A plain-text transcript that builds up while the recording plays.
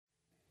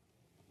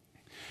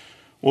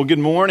Well, good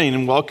morning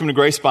and welcome to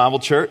Grace Bible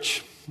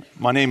Church.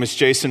 My name is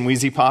Jason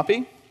Weezy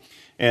Poppy,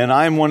 and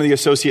I'm one of the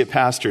associate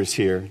pastors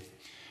here.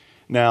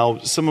 Now,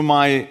 some of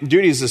my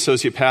duties as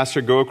associate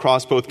pastor go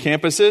across both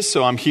campuses,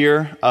 so I'm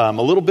here a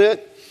little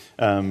bit.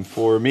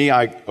 For me,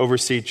 I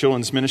oversee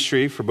children's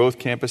ministry for both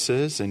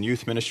campuses and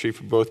youth ministry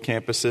for both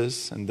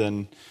campuses, and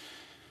then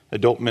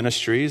adult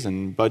ministries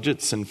and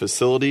budgets and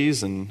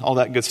facilities and all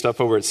that good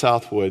stuff over at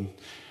Southwood.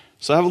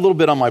 So I have a little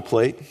bit on my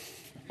plate.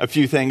 A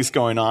few things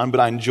going on, but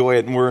I enjoy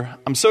it, and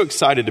I'm so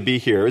excited to be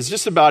here. It was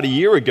just about a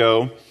year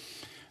ago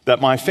that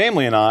my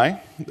family and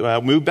I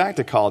moved back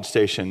to College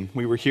Station.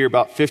 We were here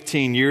about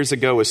 15 years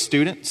ago as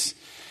students.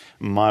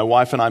 My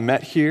wife and I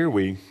met here.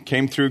 We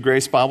came through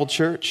Grace Bible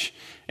Church,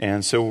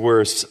 and so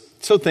we're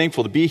so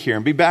thankful to be here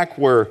and be back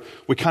where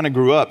we kind of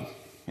grew up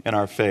in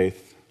our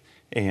faith,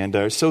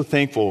 and so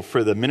thankful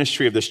for the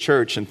ministry of this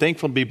church and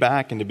thankful to be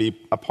back and to be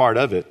a part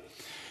of it.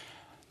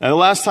 Now, the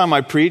last time I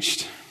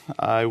preached,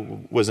 I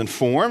was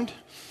informed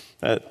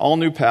that all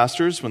new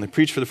pastors, when they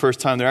preach for the first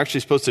time, they're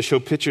actually supposed to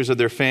show pictures of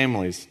their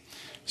families.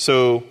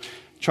 So,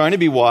 trying to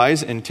be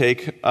wise and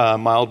take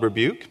mild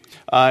rebuke,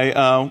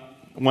 I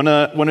want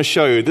to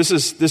show you. This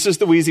is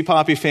the Weezy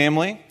Poppy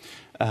family.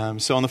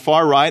 So on the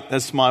far right,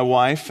 that's my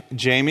wife,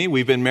 Jamie.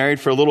 We've been married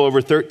for a little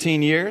over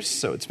 13 years,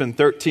 so it's been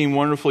 13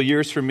 wonderful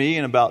years for me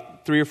and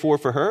about 3 or 4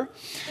 for her.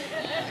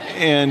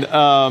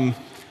 And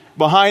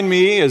behind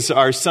me is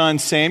our son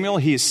Samuel,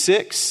 he's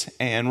 6,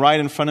 and right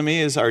in front of me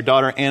is our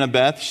daughter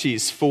Annabeth,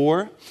 she's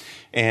 4,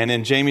 and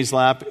in Jamie's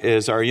lap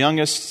is our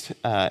youngest,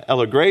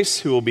 Ella Grace,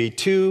 who will be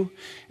 2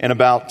 in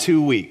about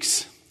 2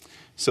 weeks.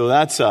 So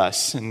that's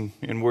us, and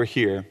we're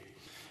here.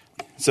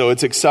 So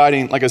it's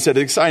exciting, like I said,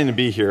 it's exciting to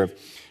be here.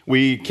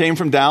 We came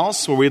from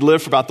Dallas, where we'd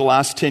lived for about the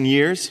last 10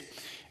 years,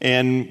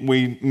 and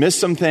we missed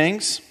some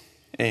things,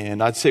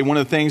 and I'd say one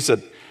of the things that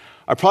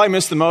I probably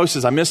miss the most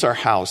is I miss our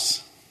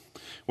house.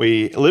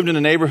 We lived in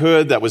a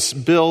neighborhood that was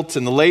built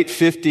in the late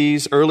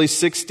 50s, early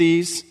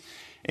 60s,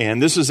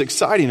 and this was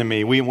exciting to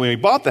me. When we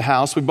bought the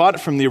house, we bought it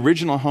from the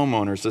original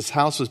homeowners. This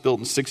house was built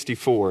in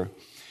 64,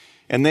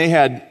 and they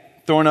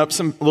had thrown up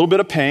a little bit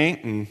of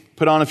paint and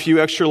put on a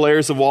few extra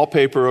layers of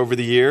wallpaper over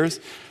the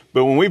years.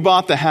 But when we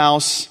bought the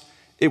house,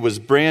 it was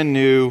brand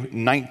new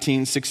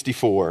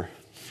 1964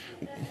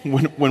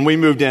 when we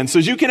moved in. So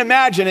as you can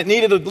imagine, it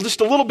needed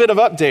just a little bit of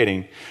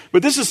updating.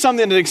 But this is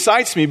something that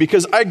excites me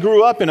because I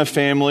grew up in a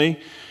family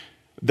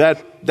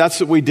that's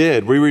what we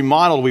did. We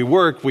remodeled, we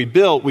worked, we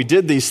built, we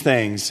did these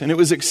things. And it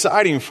was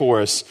exciting for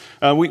us.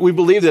 We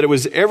believed that it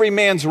was every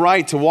man's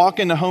right to walk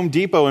into Home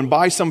Depot and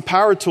buy some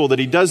power tool that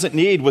he doesn't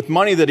need with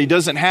money that he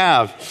doesn't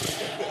have.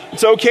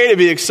 It's okay to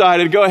be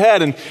excited. Go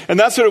ahead. And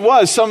that's what it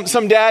was.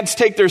 Some dads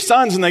take their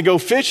sons and they go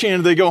fishing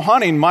and they go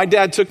hunting. My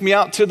dad took me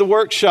out to the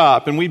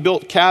workshop and we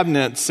built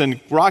cabinets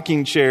and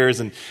rocking chairs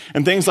and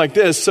things like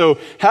this. So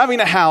having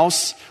a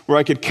house where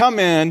I could come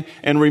in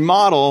and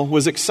remodel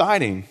was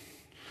exciting.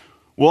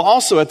 Well,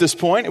 also at this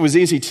point, it was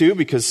easy too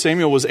because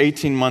Samuel was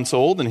 18 months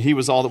old and he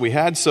was all that we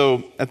had.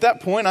 So at that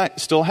point, I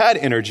still had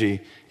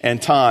energy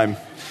and time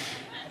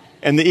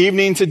and the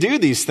evening to do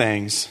these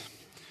things.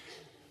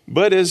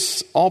 But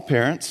as all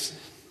parents,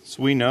 as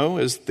we know,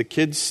 as the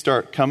kids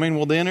start coming,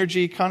 well, the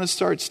energy kind of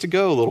starts to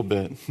go a little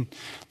bit.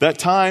 That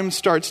time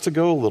starts to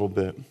go a little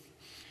bit.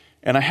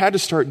 And I had to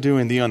start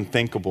doing the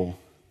unthinkable.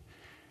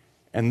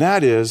 And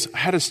that is, I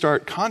had to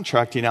start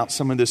contracting out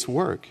some of this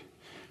work.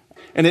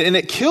 And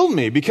it killed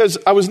me because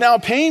I was now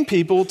paying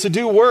people to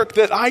do work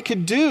that I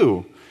could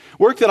do,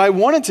 work that I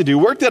wanted to do,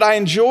 work that I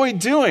enjoyed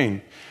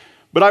doing.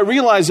 But I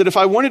realized that if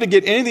I wanted to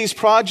get any of these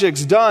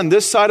projects done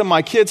this side of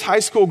my kids'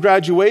 high school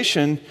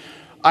graduation,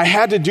 I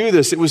had to do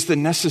this. It was the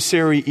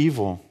necessary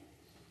evil.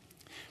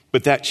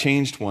 But that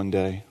changed one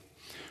day.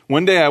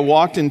 One day I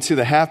walked into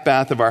the half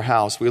bath of our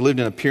house. We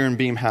lived in a pier and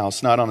beam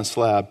house, not on a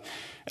slab.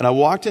 And I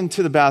walked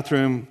into the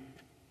bathroom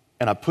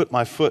and I put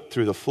my foot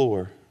through the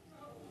floor.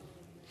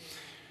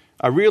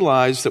 I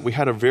realized that we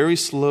had a very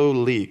slow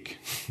leak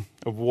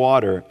of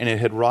water and it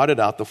had rotted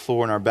out the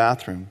floor in our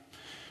bathroom.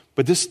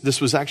 But this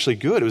was actually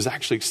good. It was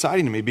actually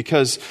exciting to me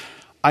because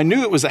I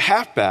knew it was a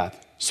half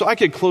bath, so I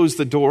could close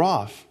the door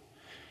off.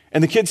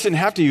 And the kids didn't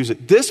have to use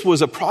it. This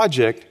was a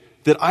project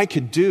that I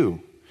could do.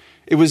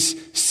 It was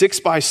 6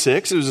 by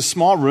 6. It was a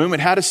small room. It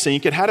had a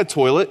sink. It had a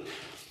toilet.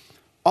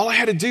 All I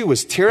had to do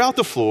was tear out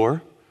the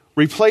floor,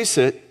 replace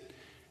it,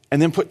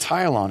 and then put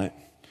tile on it.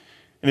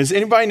 And as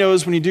anybody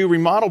knows, when you do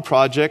remodel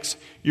projects,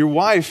 your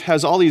wife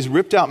has all these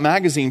ripped out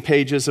magazine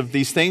pages of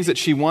these things that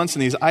she wants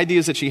and these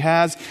ideas that she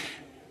has.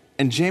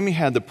 And Jamie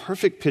had the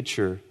perfect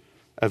picture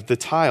of the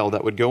tile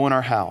that would go in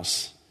our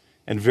house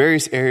in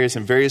various areas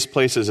and various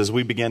places as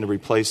we began to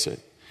replace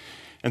it.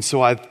 And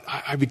so I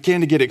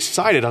began to get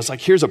excited. I was like,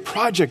 here's a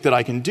project that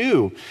I can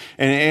do,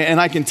 and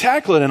I can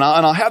tackle it, and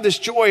I'll have this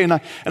joy. And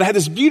I had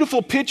this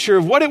beautiful picture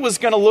of what it was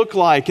going to look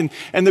like, and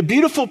the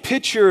beautiful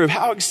picture of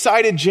how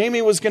excited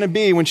Jamie was going to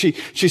be when she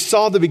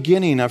saw the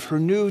beginning of her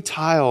new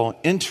tile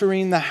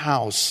entering the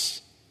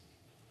house.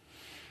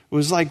 It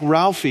was like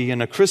Ralphie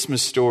in A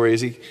Christmas Story as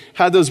he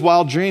had those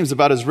wild dreams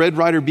about his Red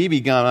Ryder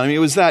BB gun. I mean, it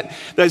was that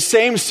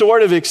same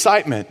sort of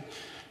excitement.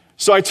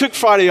 So I took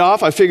Friday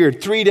off. I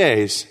figured 3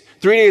 days.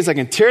 3 days I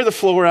can tear the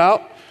floor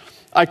out.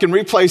 I can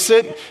replace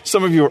it.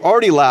 Some of you are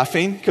already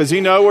laughing because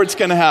you know where it's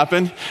going to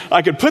happen.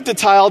 I could put the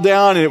tile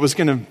down and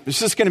it's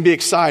just going to be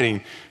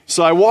exciting.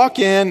 So I walk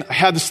in, I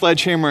have the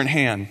sledgehammer in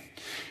hand.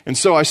 And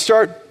so I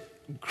start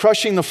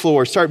crushing the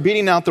floor, start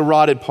beating out the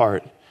rotted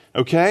part.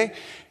 Okay?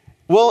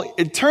 Well,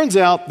 it turns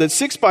out that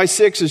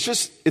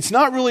 6x6 it's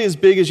not really as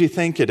big as you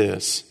think it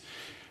is.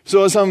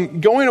 So as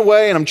I'm going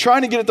away and I'm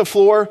trying to get at the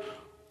floor,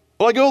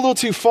 well, I go a little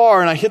too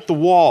far and I hit the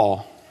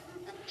wall.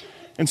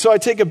 And so I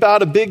take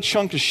about a big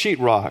chunk of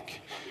sheetrock.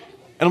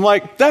 And I'm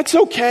like, that's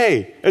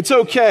okay. It's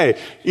okay.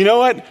 You know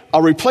what?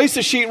 I'll replace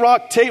the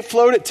sheetrock, tape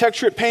float it,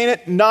 texture it, paint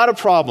it. Not a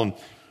problem.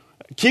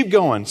 Keep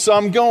going. So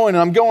I'm going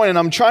and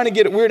I'm trying to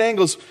get at weird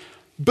angles.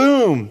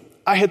 Boom.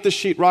 I hit the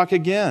sheetrock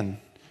again.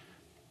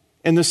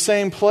 In the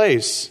same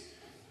place.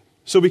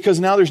 So because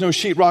now there's no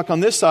sheetrock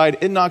on this side,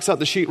 it knocks out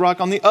the sheetrock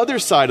on the other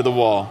side of the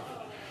wall.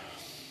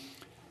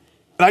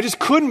 And I just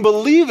couldn't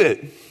believe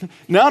it.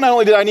 Now not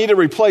only did I need to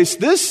replace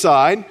this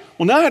side,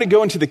 well now I had to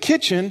go into the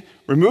kitchen,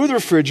 remove the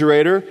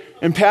refrigerator,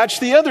 and patch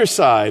the other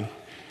side.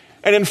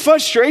 And in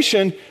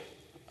frustration,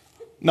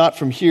 not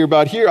from here,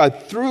 about here, I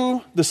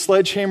threw the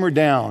sledgehammer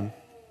down.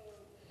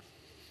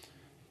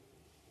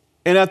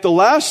 And at the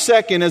last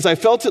second, as I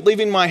felt it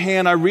leaving my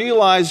hand, I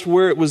realized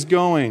where it was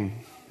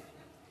going.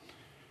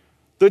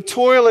 The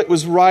toilet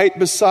was right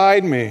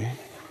beside me.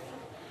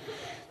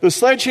 The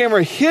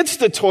sledgehammer hits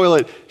the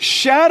toilet,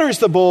 shatters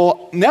the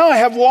bowl. Now I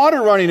have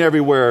water running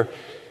everywhere.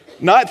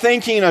 Not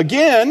thinking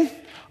again,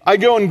 I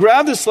go and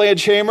grab the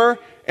sledgehammer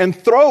and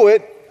throw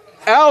it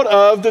out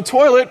of the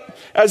toilet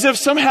as if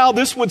somehow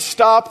this would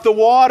stop the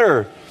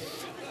water.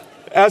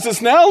 As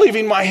it's now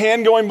leaving my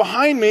hand going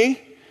behind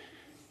me,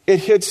 it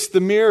hits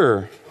the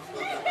mirror,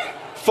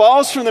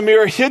 falls from the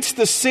mirror, hits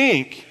the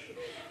sink,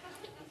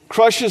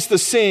 crushes the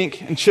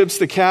sink, and chips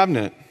the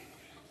cabinet.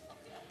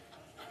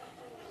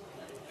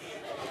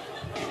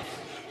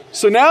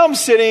 So now I'm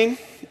sitting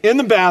in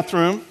the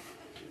bathroom.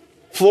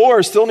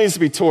 Floor still needs to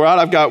be tore out.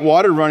 I've got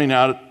water running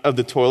out of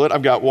the toilet.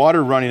 I've got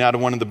water running out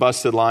of one of the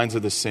busted lines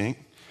of the sink.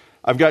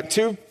 I've got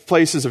 2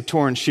 places of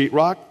torn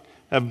sheetrock.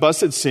 I have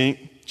busted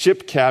sink,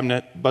 chipped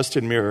cabinet,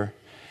 busted mirror.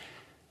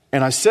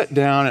 And I sit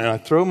down and I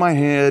throw my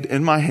head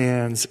in my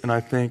hands and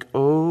I think,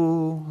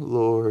 oh,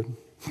 Lord.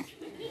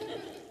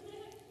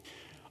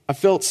 I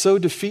felt so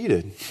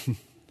defeated.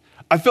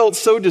 I felt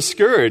so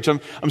discouraged.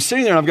 I'm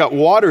sitting there and I've got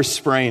water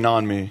spraying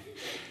on me.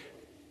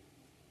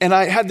 And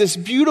I had this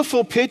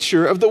beautiful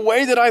picture of the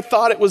way that I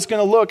thought it was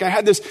going to look. I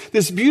had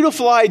this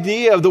beautiful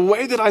idea of the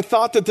way that I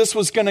thought that this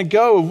was going to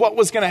go, of what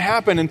was going to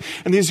happen. And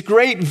these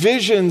great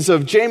visions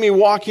of Jamie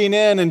walking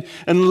in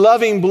and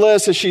loving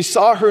bliss as she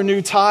saw her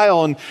new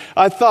tile. And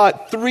I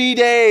thought 3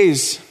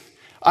 days,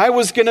 I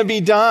was going to be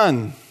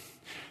done.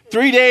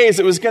 3 days,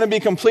 it was going to be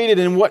completed.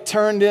 And what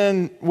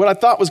I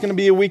thought was going to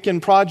be a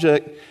weekend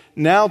project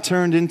now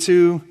turned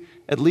into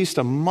at least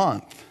a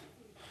month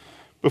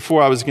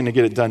before I was going to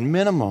get it done,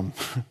 minimum,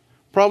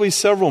 probably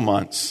several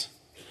months.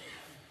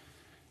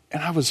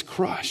 And I was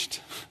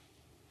crushed.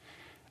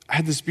 I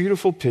had this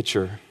beautiful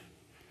picture,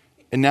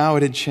 and now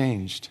it had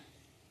changed.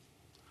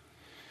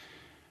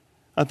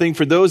 I think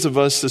for those of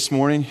us this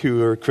morning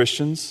who are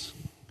Christians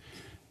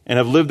and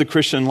have lived the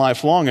Christian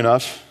life long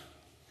enough,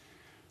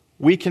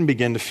 we can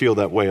begin to feel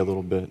that way a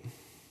little bit.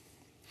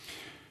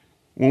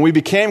 When we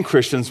became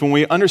Christians, when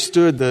we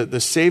understood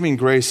the saving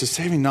grace, the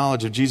saving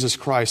knowledge of Jesus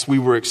Christ, we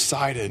were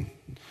excited.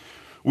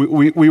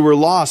 We were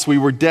lost. We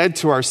were dead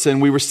to our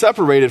sin. We were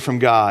separated from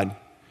God.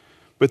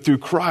 But through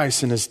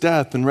Christ and his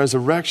death and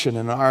resurrection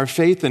and our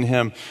faith in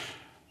him,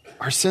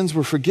 our sins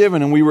were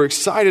forgiven, and we were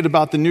excited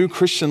about the new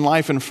Christian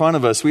life in front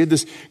of us. We had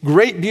this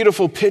great,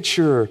 beautiful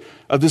picture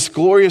of this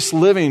glorious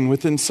living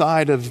within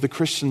inside of the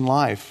Christian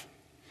life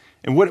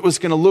and what it was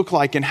going to look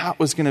like and how it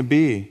was going to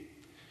be.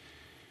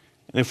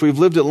 And if we've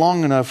lived it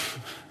long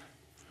enough,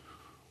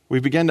 we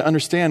begin to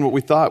understand what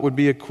we thought would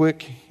be a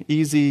quick,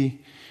 easy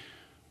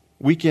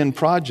weekend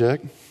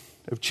project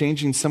of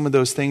changing some of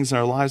those things in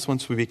our lives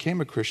once we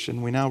became a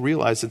Christian. We now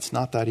realize it's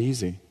not that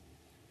easy.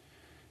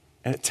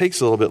 And it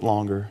takes a little bit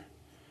longer.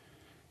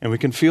 And we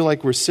can feel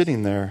like we're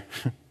sitting there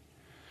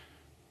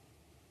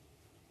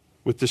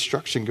with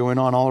destruction going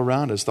on all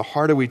around us. The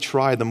harder we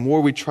try, the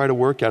more we try to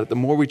work at it, the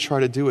more we try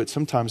to do it,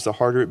 sometimes the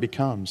harder it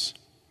becomes.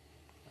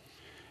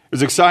 It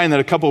was exciting that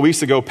a couple of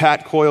weeks ago,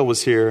 Pat Coyle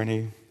was here and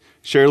he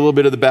shared a little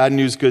bit of the bad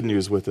news, good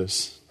news with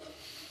us.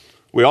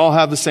 We all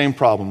have the same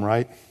problem,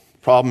 right?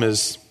 The problem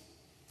is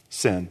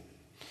sin.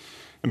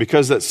 And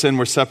because of that sin,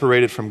 we're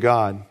separated from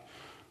God.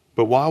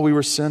 But while we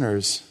were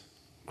sinners,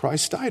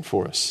 Christ died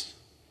for us.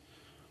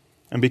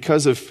 And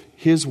because of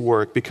his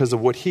work, because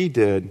of what he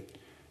did,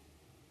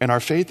 and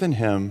our faith in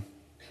him,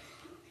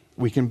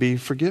 we can be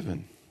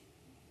forgiven.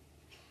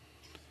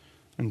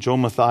 And Joel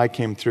Mathai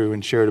came through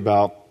and shared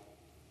about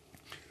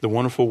the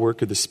wonderful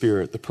work of the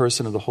Spirit, the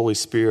person of the Holy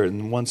Spirit.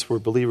 And once we're a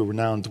believer, we're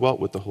now indwelt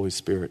with the Holy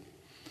Spirit.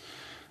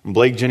 And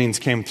Blake Jennings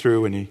came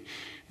through and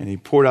he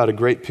poured out a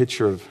great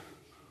picture of,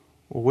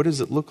 well, what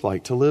does it look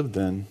like to live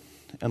then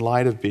in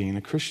light of being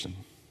a Christian?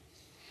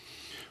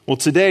 Well,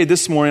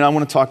 this morning, I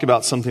want to talk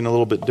about something a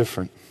little bit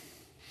different.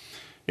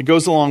 It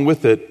goes along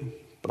with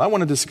it, but I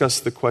want to discuss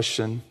the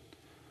question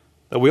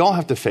that we all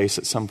have to face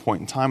at some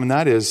point in time, and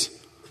that is,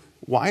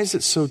 why is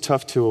it so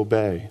tough to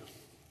obey?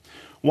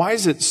 Why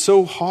is it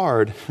so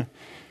hard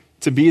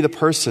to be the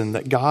person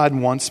that God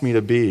wants me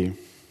to be?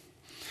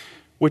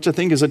 Which I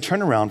think is a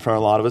turnaround for a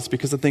lot of us,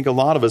 because I think a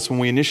lot of us, when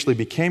we initially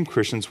became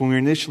Christians, when we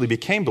initially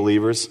became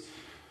believers,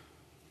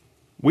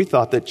 we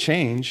thought that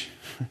change,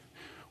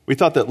 we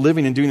thought that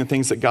living and doing the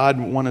things that God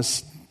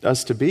wants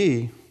us to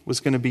be was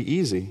going to be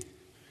easy.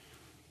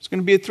 It's going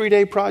to be a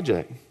 3-day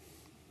project.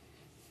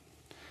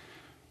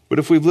 But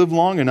if we've lived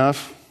long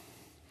enough,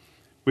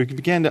 we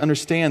began to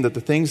understand that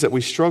the things that we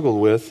struggle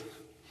with,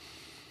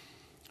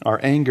 our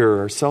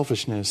anger, our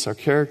selfishness, our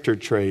character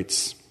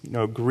traits,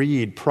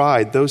 greed,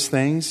 pride, those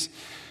things,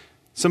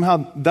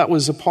 somehow that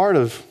was a part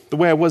of the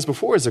way I was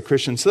before as a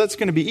Christian, so that's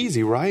going to be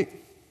easy, right?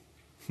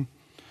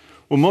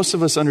 Well, most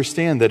of us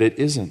understand that it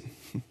isn't.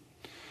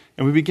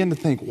 And we begin to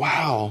think,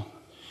 wow,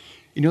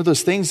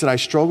 those things that I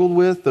struggled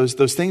with,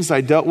 those things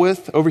I dealt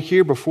with over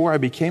here before I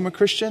became a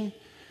Christian,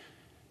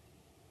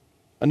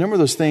 a number of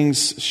those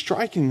things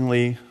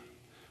strikingly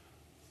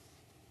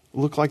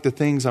look like the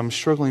things I'm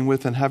struggling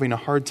with and having a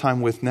hard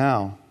time with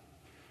now.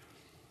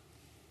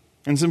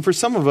 And so for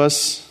some of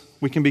us,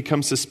 we can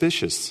become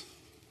suspicious.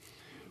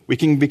 We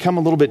can become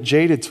a little bit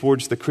jaded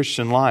towards the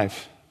Christian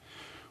life.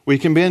 We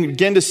can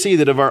begin to see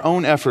that of our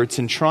own efforts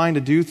in trying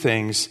to do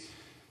things,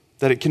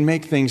 that it can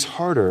make things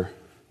harder.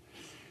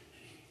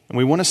 And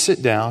we want to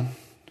sit down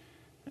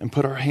and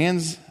put our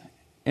hands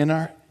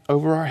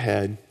over our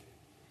head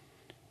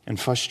in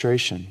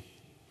frustration.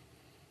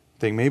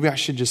 Think, maybe I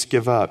should just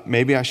give up.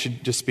 Maybe I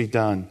should just be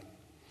done.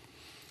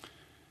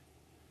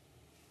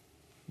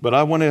 But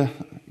I want to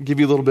give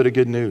you a little bit of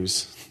good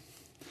news.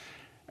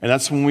 And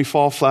that's when we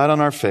fall flat on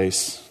our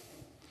face,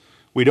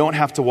 we don't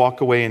have to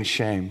walk away in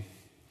shame.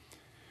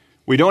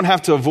 We don't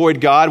have to avoid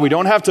God. We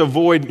don't have to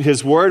avoid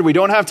His Word. We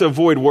don't have to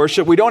avoid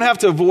worship. We don't have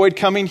to avoid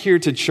coming here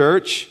to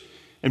church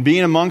and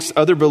being amongst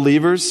other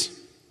believers.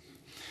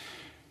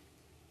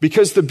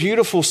 Because the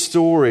beautiful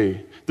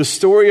story, the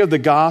story of the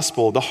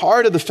gospel, the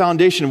heart of the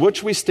foundation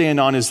which we stand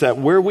on is that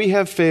where we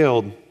have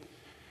failed,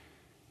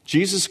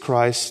 Jesus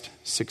Christ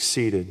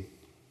succeeded.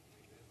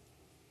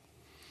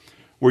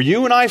 Where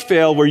you and I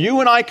failed, where you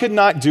and I could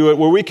not do it,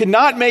 where we could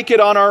not make it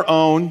on our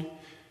own,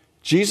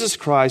 Jesus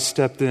Christ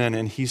stepped in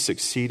and He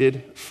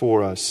succeeded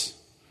for us.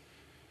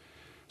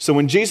 So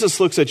when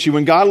Jesus looks at you,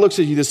 when God looks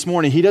at you this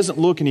morning, He doesn't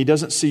look and He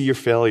doesn't see your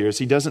failures.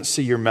 He doesn't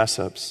see your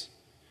mess-ups.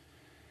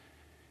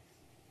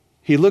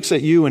 He looks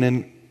at you and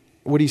in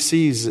what He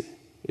sees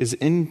is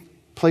in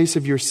place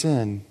of your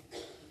sin,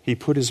 He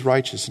put His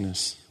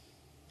righteousness.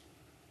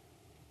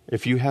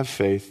 If you have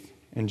faith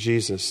in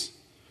Jesus.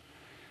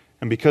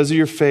 And because of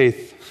your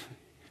faith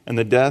and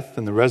the death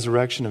and the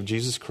resurrection of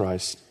Jesus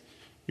Christ,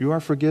 you are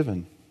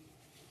forgiven.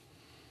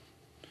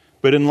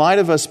 But in light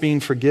of us being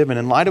forgiven,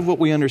 in light of what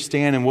we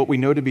understand and what we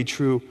know to be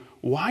true,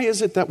 why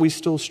is it that we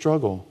still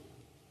struggle?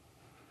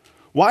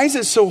 Why is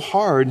it so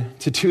hard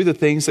to do the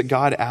things that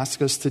God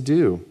asks us to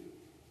do?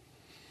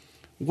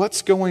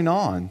 What's going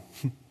on?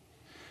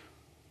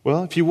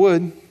 Well, if you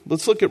would,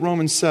 let's look at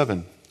Romans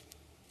 7.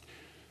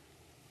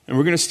 And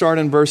we're going to start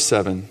in verse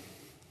 7.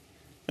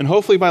 And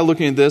hopefully by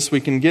looking at this, we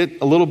can get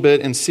a little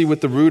bit and see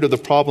what the root of the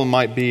problem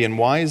might be and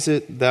why is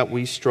it that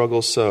we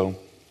struggle so.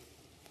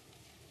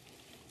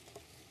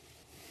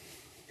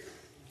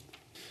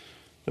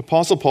 The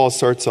Apostle Paul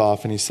starts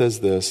off and he says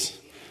this,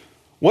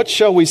 "What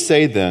shall we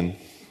say then?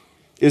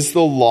 Is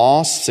the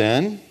law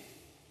sin?"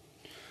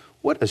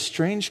 What a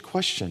strange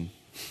question.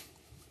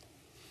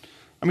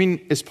 I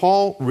mean, is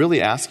Paul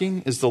really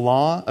asking, is the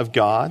law of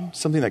God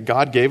something that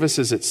God gave us,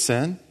 is it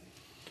sin?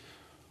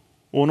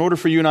 Well, in order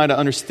for you and I to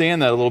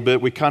understand that a little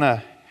bit, we kind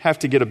of have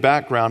to get a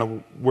background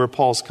of where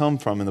Paul's come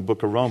from in the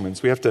book of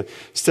Romans. We have to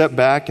step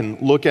back and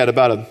look at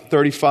about a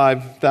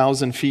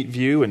 35,000 feet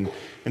view and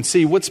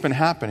see what's been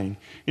happening.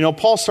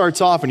 Paul starts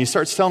off and he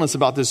starts telling us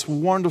about this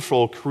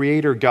wonderful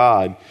creator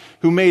God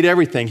who made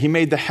everything. He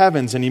made the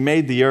heavens and He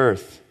made the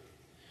earth.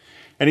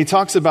 And he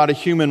talks about a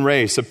human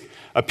race,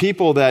 a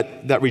people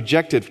that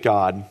rejected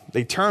God.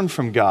 They turned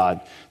from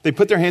God. They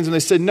put their hands and they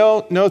said,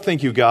 no,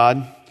 thank you,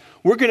 God.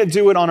 We're going to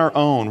do it on our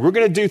own. We're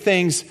going to do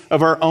things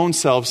of our own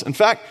selves. In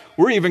fact,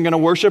 we're even going to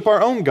worship our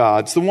own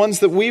gods, the ones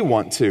that we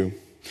want to.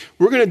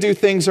 We're going to do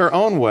things our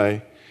own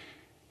way.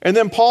 And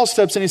then Paul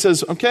steps in and he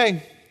says,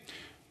 okay,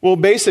 well,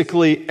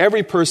 basically,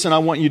 every person I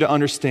want you to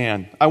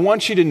understand. I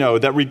want you to know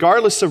that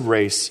regardless of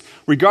race,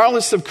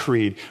 regardless of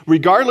creed,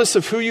 regardless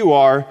of who you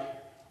are,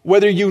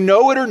 whether you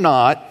know it or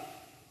not,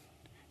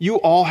 you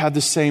all have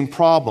the same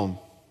problem.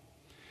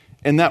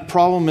 And that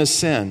problem is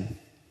sin.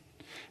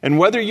 And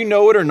whether you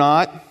know it or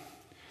not,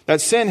 that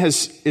sin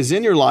is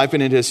in your life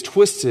and it has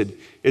twisted,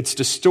 it's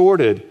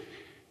distorted,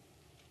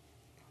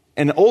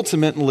 and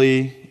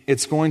ultimately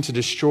it's going to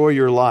destroy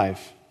your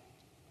life.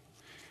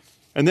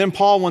 And then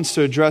Paul wants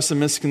to address a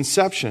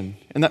misconception.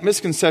 And that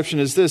misconception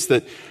is this,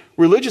 that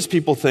religious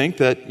people think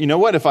that, you know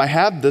what, if I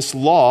have this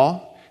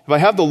law, if I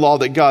have the law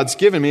that God's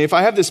given me, if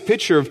I have this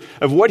picture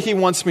of what he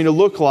wants me to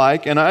look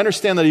like, and I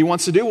understand that he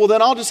wants to do, well,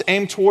 then I'll just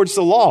aim towards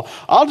the law.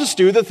 I'll just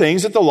do the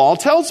things that the law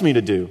tells me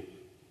to do.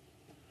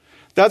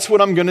 That's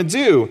what I'm going to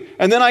do.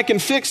 And then I can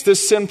fix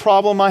this sin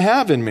problem I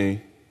have in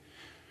me.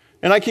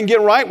 And I can get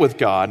right with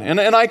God. And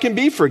I can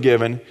be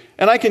forgiven.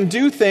 And I can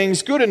do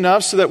things good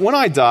enough so that when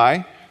I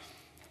die,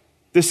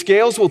 the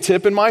scales will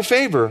tip in my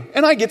favor.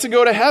 And I get to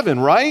go to heaven,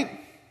 right?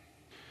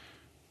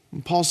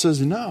 And Paul says,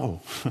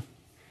 no.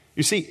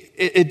 You see,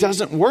 it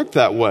doesn't work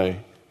that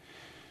way.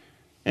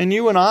 And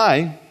you and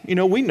I,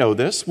 we know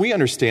this. We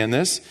understand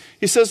this.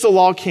 He says the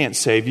law can't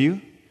save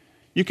you.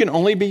 You can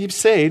only be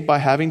saved by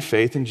having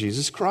faith in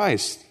Jesus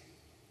Christ.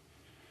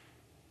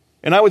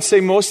 And I would say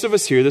most of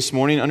us here this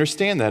morning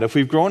understand that. If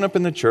we've grown up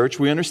in the church,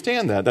 we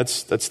understand that.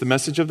 That's the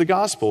message of the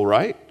gospel,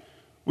 right?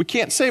 We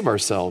can't save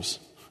ourselves.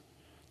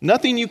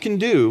 Nothing you can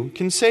do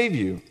can save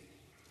you.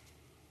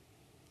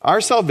 Our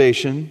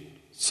salvation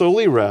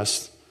solely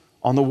rests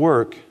on the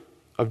work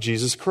of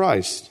Jesus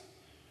Christ.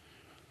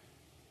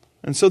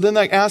 And so then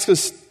that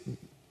asks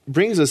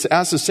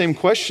the same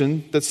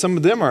question that some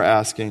of them are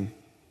asking.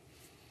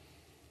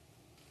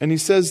 And he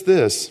says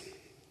this.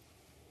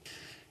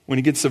 When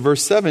he gets to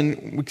verse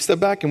 7, we step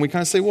back and we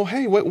kind of say, well,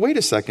 hey, wait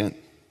a second.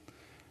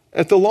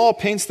 If the law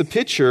paints the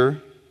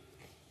picture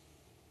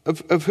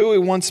of who he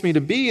wants me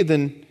to be,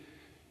 then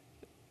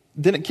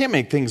it can't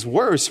make things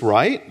worse,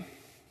 right?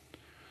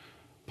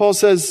 Paul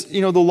says,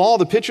 the law,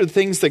 the picture of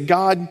things that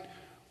God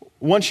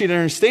wants you to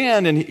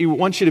understand and he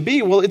wants you to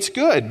be, well, it's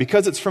good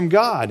because it's from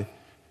God.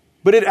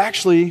 But it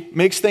actually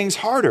makes things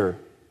harder.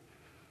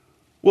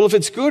 Well, if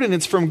it's good and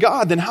it's from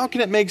God, then how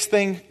can it make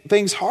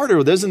things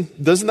harder?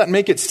 Doesn't that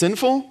make it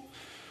sinful?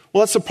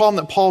 Well, that's the problem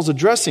that Paul's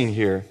addressing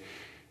here.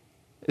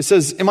 It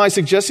says, am I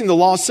suggesting the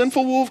law is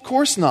sinful? Well, of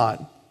course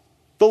not.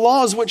 The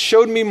law is what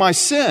showed me my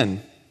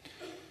sin.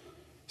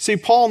 See,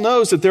 Paul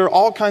knows that there are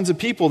all kinds of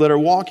people that are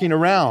walking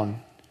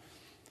around.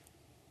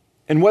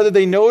 And whether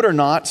they know it or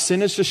not,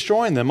 sin is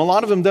destroying them. A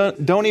lot of them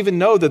don't even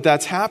know that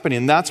that's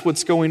happening. That's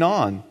what's going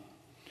on.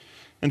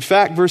 In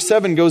fact, verse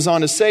 7 goes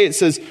on to say, it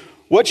says,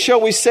 what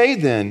shall we say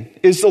then?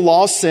 Is the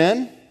law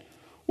sin?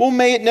 Well,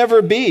 may it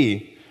never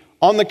be.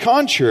 On the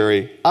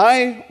contrary,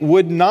 I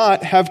would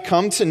not have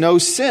come to know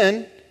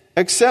sin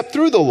except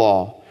through the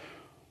law.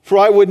 For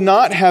I would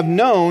not have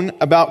known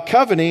about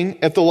coveting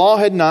if the law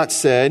had not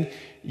said,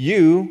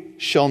 you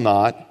shall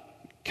not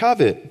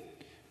covet.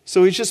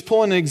 So he's just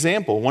pulling an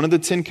example, one of the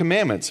 10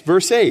 commandments.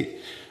 Verse 8,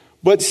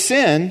 but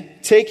sin,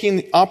 taking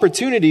the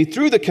opportunity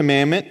through the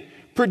commandment,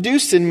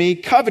 produced in me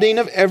coveting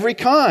of every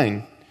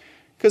kind.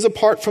 Because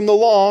apart from the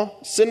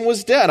law, sin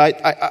was dead.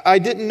 I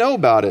didn't know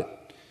about it.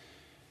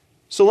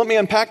 So let me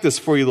unpack this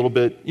for you a little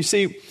bit. You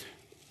see,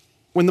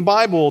 when the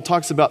Bible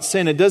talks about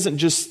sin, it doesn't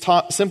just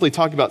simply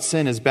talk about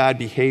sin as bad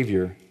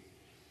behavior.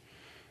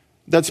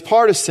 That's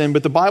part of sin,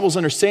 but the Bible's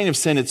understanding of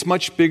sin, it's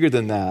much bigger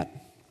than that.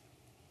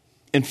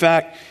 In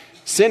fact,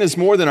 sin is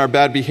more than our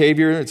bad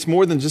behavior. It's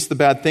more than just the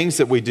bad things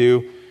that we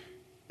do.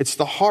 It's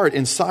the heart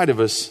inside of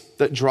us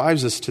that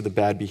drives us to the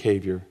bad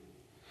behavior.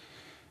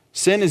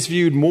 Sin is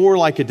viewed more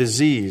like a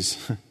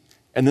disease,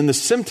 and then the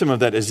symptom of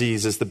that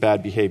disease is the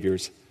bad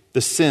behaviors,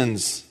 the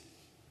sins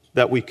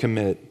that we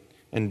commit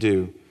and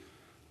do.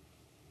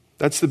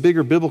 That's the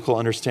bigger biblical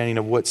understanding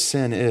of what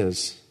sin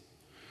is.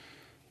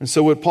 And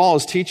so what Paul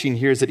is teaching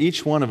here is that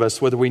each one of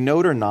us, whether we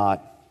know it or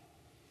not,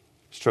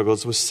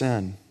 struggles with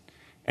sin.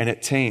 And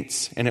it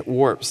taints, and it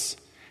warps,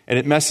 and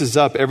it messes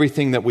up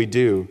everything that we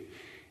do.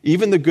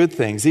 Even the good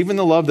things, even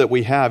the love that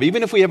we have,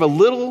 even if we have a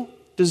little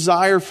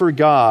desire for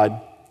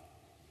God,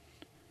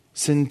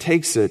 sin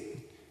takes it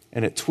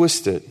and it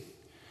twists it.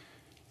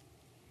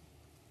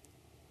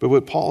 But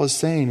what Paul is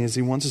saying is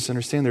he wants us to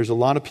understand there's a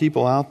lot of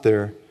people out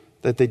there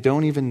that they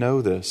don't even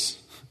know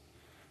this.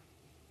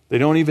 They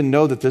don't even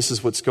know that this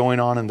is what's going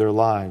on in their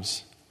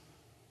lives.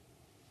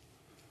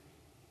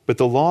 But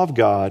the law of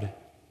God,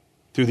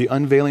 through the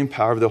unveiling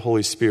power of the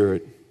Holy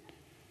Spirit,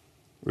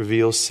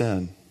 reveals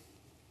sin.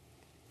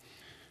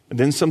 And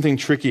then something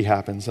tricky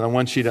happens, and I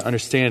want you to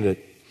understand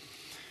it.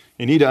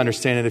 You need to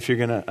understand it if you're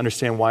going to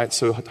understand why it's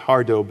so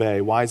hard to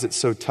obey. Why is it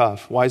so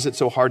tough? Why is it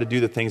so hard to do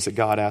the things that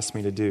God asked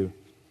me to do?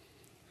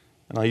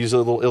 And I'll use a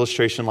little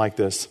illustration like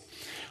this.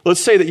 Let's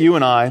say that you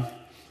and I,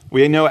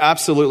 we know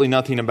absolutely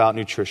nothing about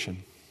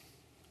nutrition.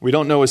 We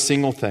don't know a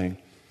single thing.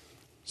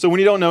 So when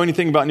you don't know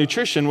anything about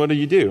nutrition, what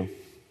do?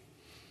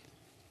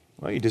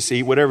 Well, you just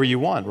eat whatever you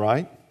want,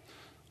 right?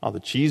 All the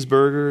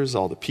cheeseburgers,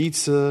 all the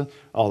pizza,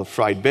 all the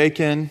fried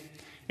bacon.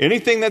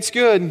 Anything that's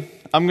good,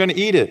 I'm going to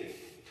eat it.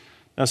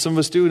 Now, some of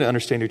us do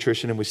understand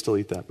nutrition and we still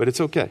eat that, but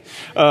it's okay.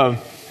 But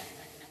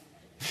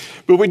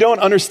we don't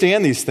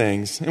understand these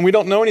things, and we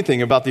don't know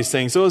anything about these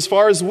things. So as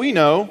far as we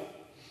know,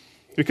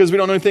 because we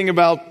don't know anything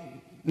about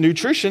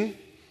nutrition,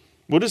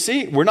 we'll just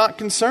eat. We're not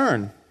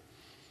concerned.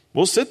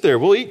 We'll sit there.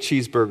 We'll eat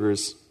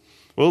cheeseburgers.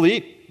 We'll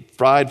eat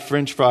fried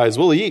French fries.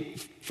 We'll eat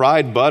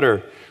fried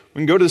butter. We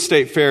can go to the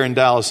state fair in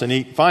Dallas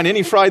and find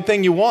any fried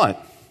thing you want,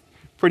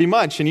 pretty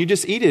much, and you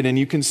just eat it and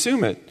you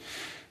consume it.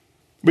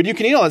 But you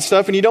can eat all that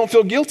stuff and you don't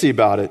feel guilty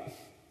about it.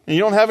 And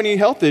you don't have any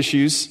health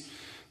issues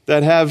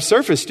that have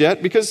surfaced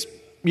yet because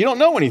you don't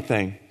know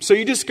anything. So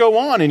you just go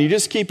on and you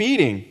just keep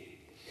eating.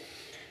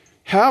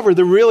 However,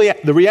 the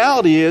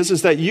reality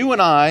is that you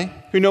and I,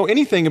 who know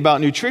anything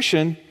about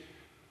nutrition,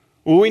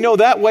 well, we know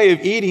that way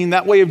of eating,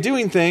 that way of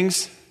doing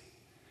things,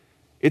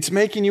 it's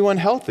making you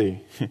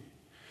unhealthy.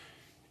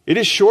 It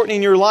is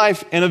shortening your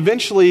life, and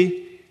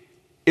eventually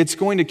it's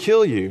going to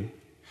kill you.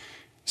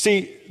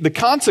 See, the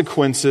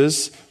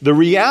consequences, the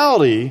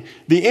reality,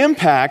 the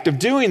impact of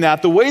doing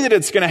that, the way that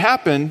it's going to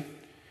happen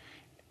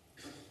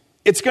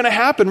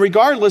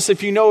regardless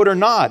if you know it or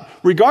not.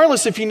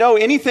 Regardless if you know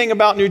anything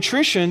about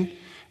nutrition,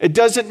 it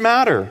doesn't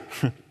matter.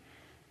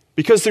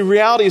 Because the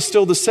reality is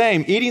still the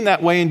same. Eating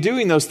that way and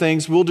doing those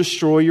things will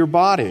destroy your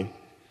body.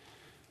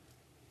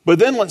 But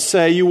then let's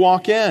say you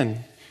walk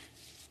in.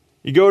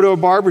 You go to a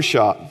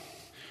barbershop.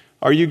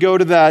 Or you go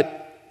to that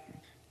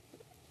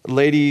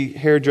lady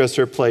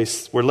hairdresser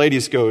place where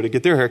ladies go to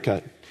get their hair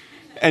cut.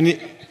 And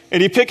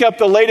you pick up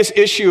the latest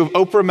issue of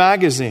Oprah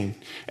magazine.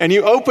 And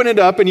you open it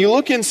up and you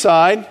look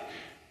inside.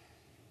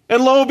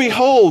 And lo and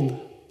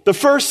behold, the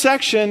first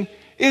section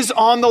is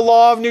on the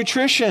law of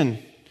nutrition.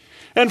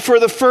 And for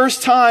the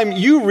first time,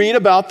 you read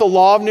about the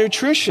law of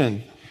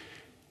nutrition.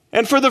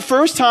 And for the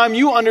first time,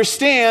 you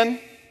understand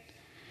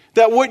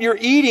that what you're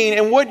eating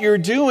and what you're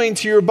doing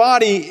to your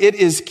body, it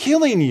is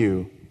killing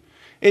you.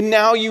 And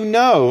now you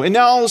know. And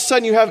now all of a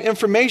sudden you have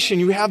information,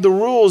 you have the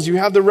rules, you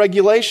have the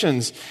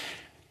regulations.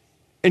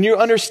 And you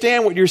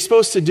understand what you're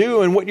supposed to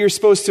do and what you're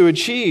supposed to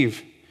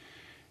achieve.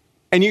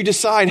 And you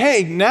decide,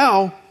 hey,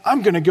 now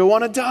I'm going to go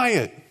on a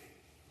diet.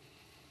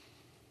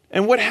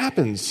 And what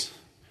happens?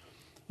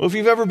 Well, if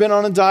you've ever been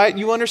on a diet,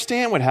 you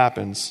understand what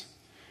happens.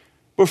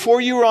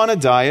 Before you were on a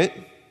diet,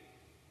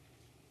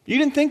 you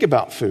didn't think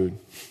about food.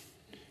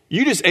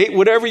 You just ate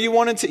whatever you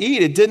wanted to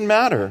eat. It didn't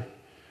matter.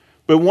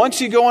 But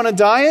once you go on a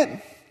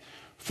diet,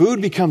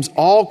 food becomes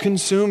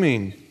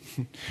all-consuming.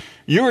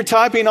 You were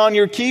typing on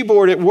your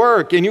keyboard at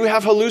work, and you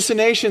have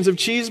hallucinations of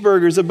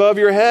cheeseburgers above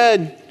your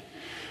head.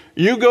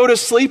 You go to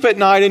sleep at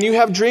night and you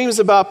have dreams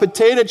about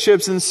potato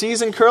chips and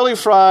seasoned curly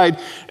fried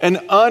and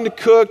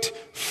uncooked,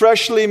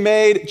 freshly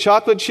made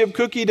chocolate chip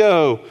cookie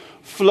dough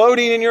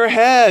floating in your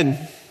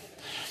head.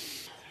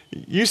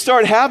 You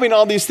start having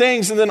all these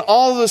things, and then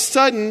all of a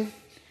sudden,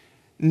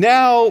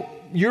 now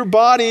your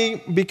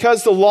body,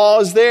 because the law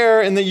is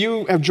there and that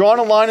you have drawn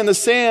a line in the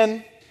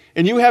sand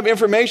and you have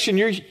information,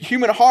 your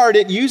human heart,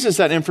 it uses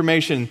that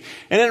information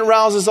and it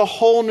arouses a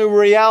whole new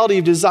reality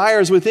of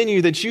desires within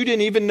you that you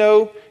didn't even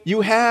know you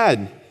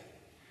had.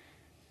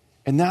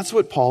 And that's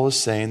what Paul is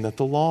saying that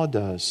the law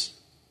does.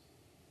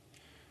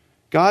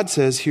 God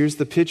says, here's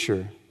the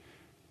picture.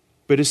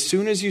 But as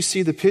soon as you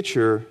see the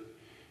picture,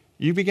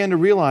 you begin to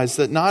realize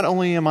that not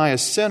only am I a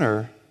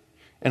sinner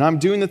and I'm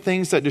doing the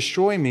things that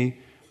destroy me,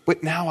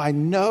 but now I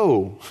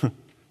know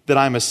that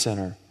I'm a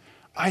sinner.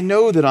 I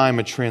know that I'm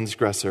a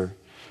transgressor.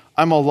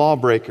 I'm a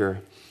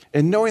lawbreaker.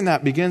 And knowing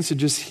that begins to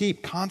just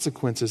heap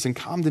consequences and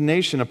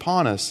condemnation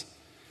upon us.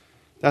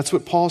 That's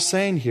what Paul's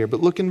saying here.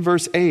 But look in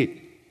verse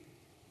 8.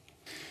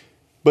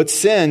 But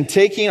sin,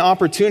 taking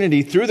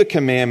opportunity through the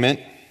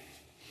commandment,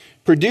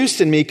 produced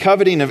in me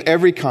coveting of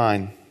every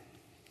kind.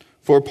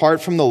 For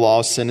apart from the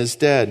law, sin is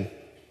dead.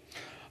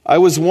 I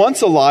was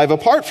once alive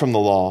apart from the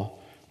law.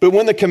 But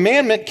when the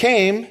commandment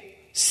came,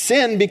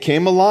 sin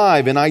became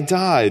alive and I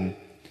died.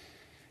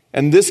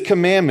 And this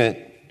commandment,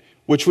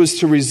 which was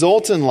to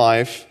result in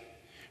life,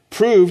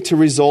 proved to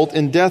result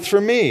in death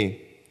for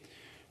me.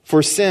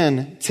 For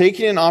sin,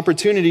 taking an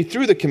opportunity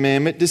through the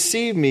commandment,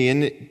 deceived me,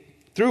 and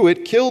through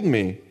it killed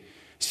me.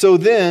 So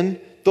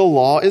then, the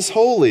law is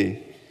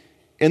holy,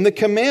 and the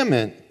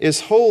commandment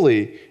is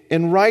holy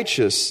and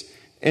righteous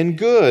and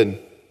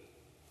good.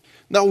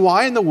 Now,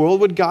 why in the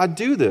world would God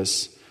do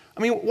this?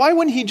 I mean, why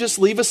wouldn't He just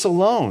leave us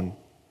alone?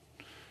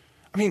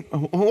 I mean,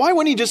 why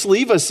wouldn't He just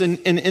leave us in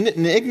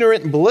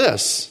ignorant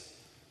bliss?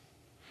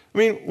 I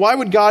mean, why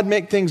would God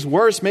make things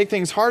worse, make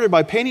things harder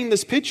by painting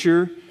this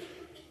picture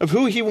of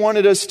who He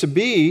wanted us to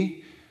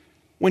be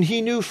when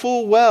He knew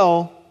full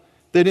well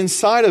that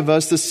inside of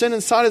us, the sin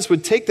inside us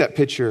would take that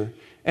picture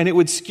and it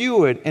would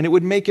skew it and it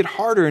would make it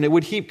harder and it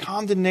would heap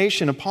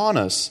condemnation upon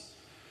us?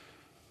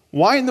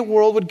 Why in the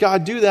world would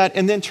God do that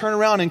and then turn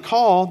around and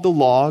call the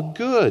law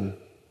good?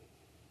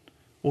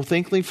 Well,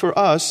 thankfully for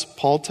us,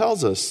 Paul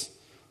tells us.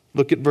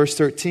 Look at verse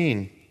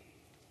 13.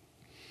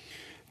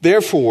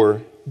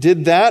 Therefore,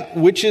 did that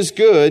which is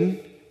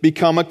good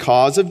become a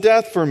cause of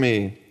death for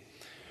me?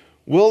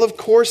 Well, of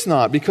course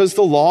not, because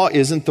the law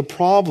isn't the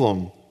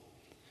problem.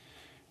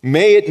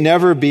 May it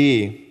never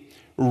be.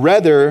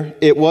 Rather,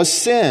 it was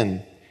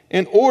sin,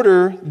 in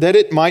order that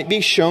it might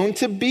be shown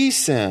to be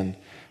sin,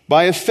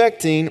 by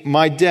effecting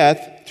my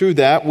death through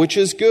that which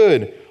is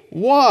good.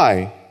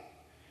 Why?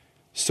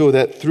 So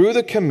that through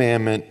the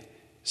commandment,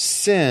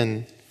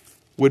 sin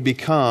would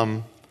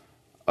become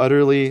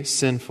utterly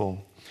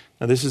sinful.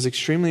 Now, this is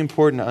extremely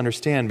important to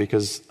understand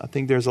because I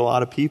think there's a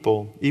lot of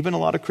people, even a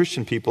lot of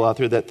Christian people out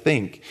there that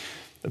think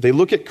that they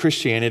look at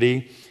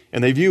Christianity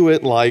and they view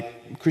it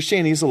like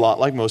Christianity is a lot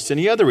like most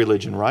any other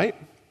religion, right?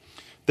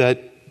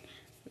 That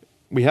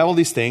we have all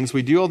these things,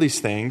 we do all these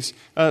things.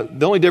 The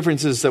only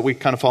difference is that we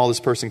kind of follow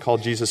this person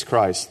called Jesus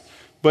Christ.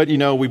 But,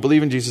 we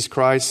believe in Jesus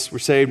Christ, we're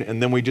saved,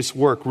 and then we just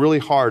work really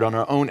hard on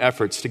our own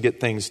efforts to get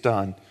things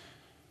done.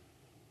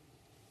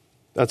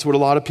 That's what a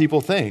lot of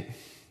people think.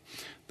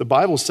 The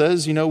Bible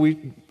says, part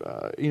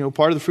of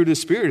the fruit of the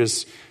Spirit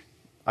is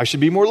I should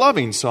be more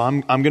loving, so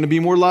I'm going to be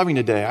more loving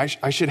today.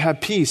 I should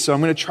have peace, so I'm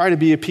going to try to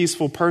be a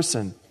peaceful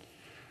person.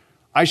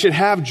 I should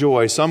have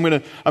joy, so I'm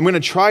going to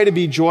try to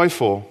be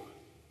joyful.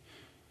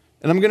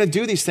 And I'm going to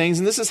do these things,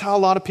 and this is how a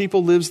lot of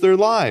people live their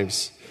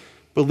lives.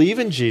 Believe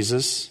in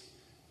Jesus,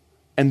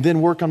 and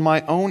then work on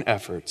my own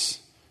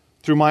efforts,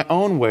 through my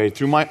own way,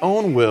 through my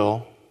own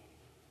will,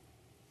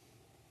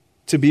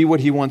 to be what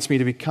He wants me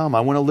to become.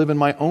 I want to live in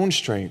my own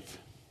strength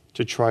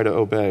to try to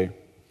obey.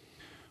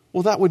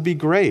 Well, that would be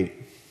great.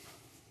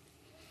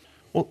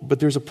 Well, but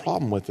there's a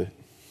problem with it.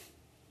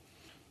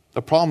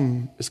 The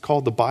problem is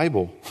called the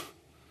Bible.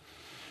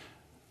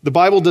 The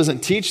Bible doesn't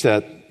teach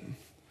that.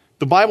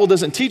 The Bible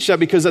doesn't teach that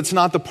because that's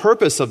not the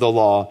purpose of the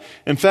law.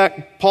 In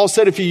fact, Paul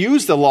said if you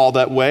use the law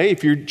that way,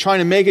 if you're trying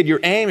to make it your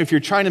aim, if you're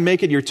trying to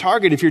make it your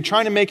target, if you're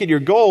trying to make it your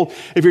goal,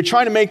 if you're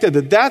trying to make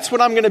that's what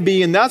I'm going to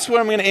be and that's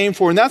what I'm going to aim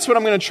for and that's what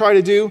I'm going to try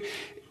to do,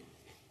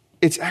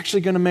 it's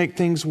actually going to make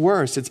things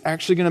worse. It's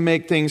actually going to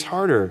make things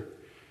harder.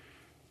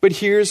 But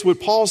here's what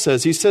Paul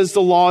says. He says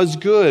the law is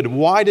good.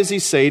 Why does he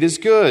say it is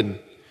good?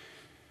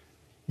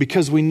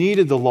 Because we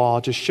needed the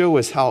law to show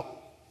us how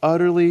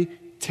utterly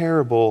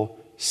terrible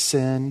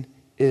sin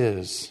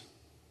is.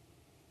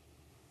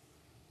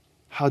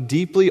 How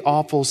deeply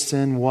awful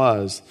sin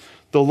was.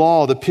 The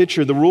law, the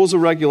picture, the rules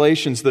and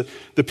regulations,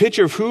 the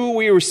picture of who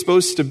we were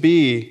supposed to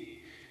be,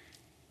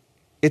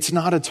 it's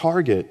not a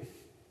target.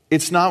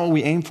 It's not what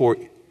we aim for.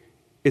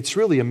 It's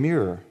really a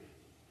mirror.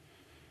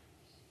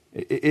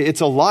 It's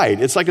a light.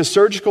 It's like a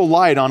surgical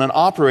light on an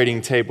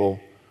operating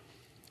table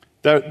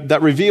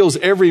that reveals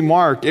every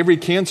mark, every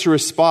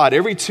cancerous spot,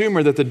 every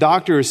tumor that the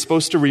doctor is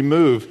supposed to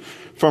remove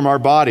from our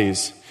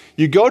bodies.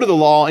 You go to the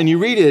law and you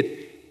read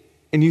it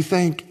and you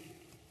think,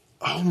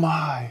 oh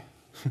my,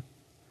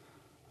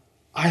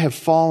 I have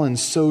fallen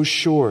so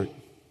short.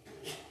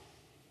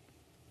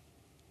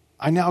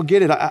 I now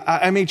get it.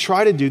 I may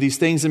try to do these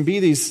things and be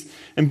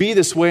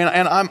this way,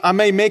 and I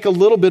may make a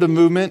little bit of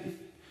movement,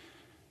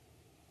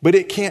 but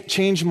it can't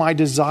change my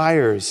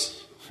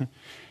desires.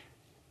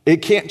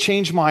 It can't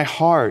change my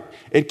heart.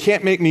 It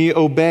can't make me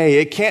obey.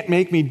 It can't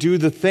make me do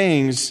the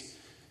things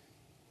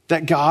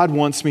that God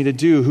wants me to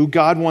do, who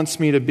God wants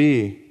me to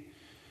be.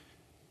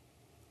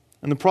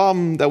 And the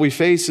problem that we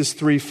face is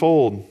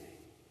threefold.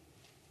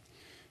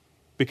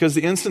 Because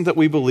the instant that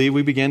we believe,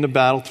 we begin to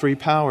battle three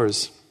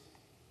powers.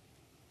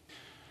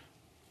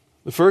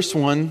 The first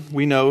one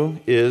we know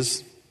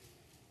is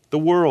the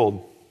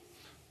world.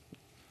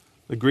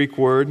 The Greek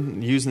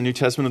word used in the New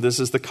Testament of this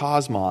is the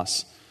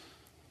cosmos.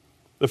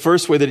 The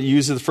first way that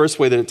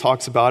it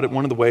talks about it,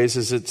 one of the ways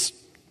is it's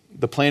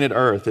the planet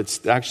Earth.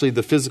 It's actually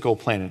the physical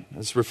planet.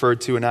 It's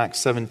referred to in Acts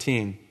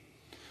 17.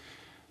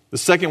 The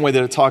second way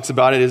that it talks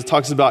about it is it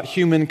talks about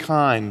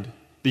humankind,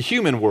 the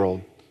human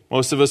world.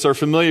 Most of us are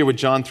familiar with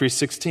John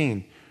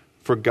 3:16.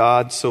 For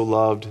God so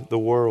loved the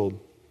world.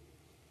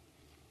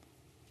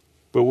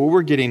 But what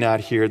we're getting at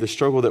here, the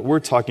struggle that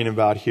we're talking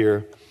about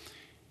here,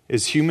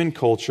 is human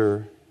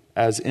culture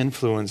as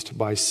influenced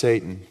by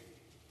Satan.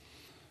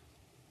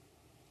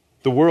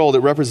 The world, it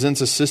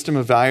represents a system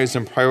of values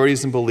and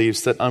priorities and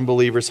beliefs that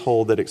unbelievers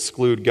hold that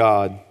exclude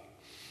God.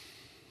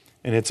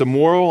 And it's a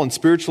moral and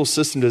spiritual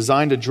system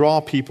designed to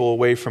draw people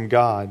away from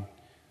God.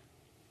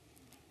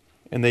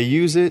 And they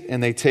use it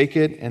and they take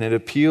it and it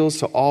appeals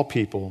to all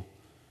people,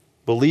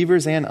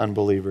 believers and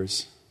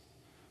unbelievers,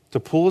 to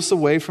pull us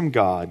away from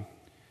God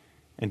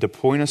and to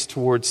point us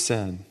towards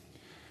sin.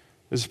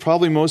 This is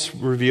probably most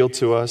revealed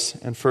to us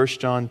in 1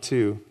 John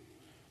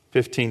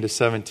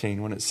 2:15-17,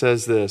 when it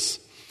says this,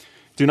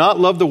 do not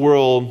love the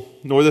world,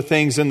 nor the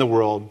things in the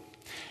world.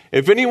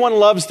 If anyone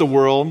loves the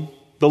world,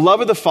 the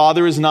love of the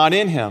Father is not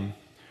in him.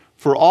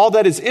 For all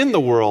that is in the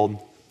world,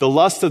 the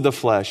lust of the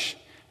flesh,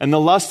 and the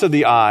lust of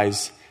the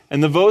eyes,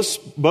 and the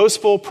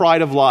boastful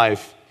pride of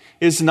life,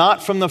 is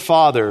not from the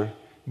Father,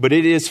 but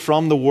it is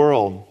from the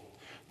world.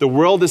 The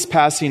world is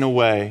passing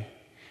away,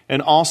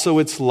 and also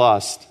its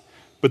lust.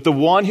 But the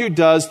one who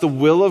does the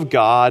will of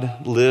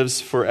God lives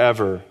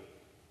forever.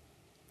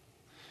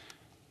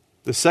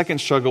 The second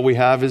struggle we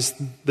have is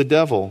the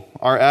devil,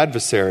 our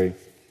adversary.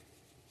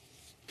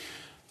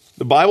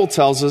 The Bible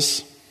tells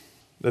us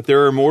that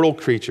there are mortal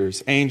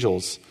creatures,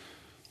 angels,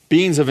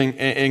 beings of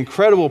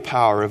incredible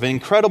power, of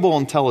incredible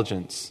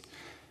intelligence.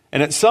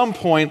 And at some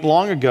point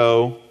long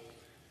ago,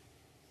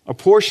 a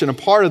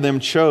part of them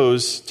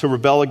chose to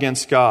rebel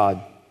against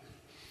God.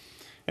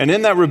 And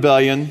in that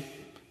rebellion,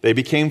 they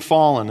became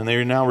fallen, and they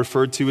are now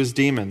referred to as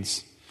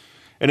demons.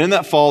 And in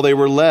that fall, they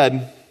were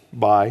led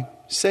by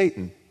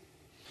Satan.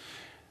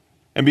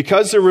 And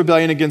because their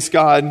rebellion against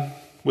God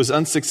was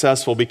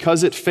unsuccessful,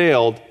 because it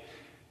failed,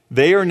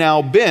 they are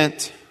now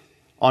bent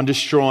on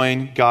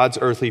destroying God's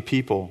earthly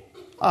people,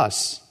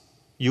 us,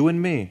 you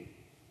and me.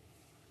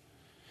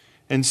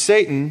 And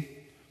Satan,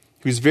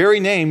 whose very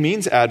name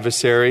means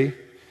adversary,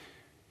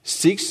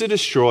 seeks to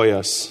destroy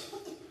us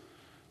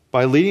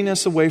by leading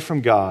us away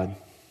from God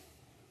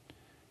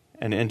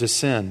and into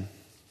sin.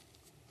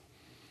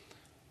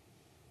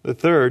 The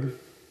third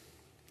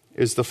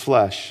is the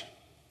flesh.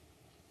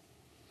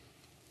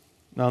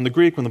 Now, in the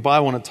Greek, when the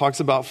Bible, when it talks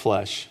about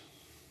flesh,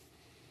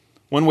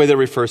 one way that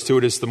refers to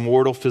it is the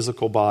mortal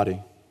physical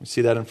body. We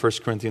see that in 1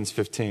 Corinthians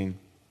 15.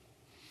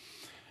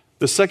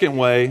 The second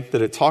way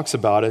that it talks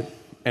about it,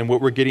 and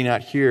what we're getting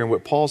at here, and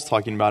what Paul's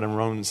talking about in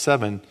Romans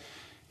 7,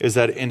 is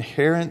that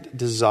inherent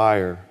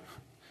desire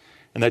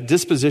and that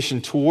disposition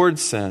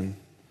towards sin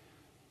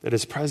that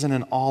is present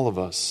in all of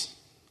us,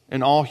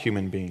 in all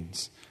human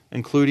beings,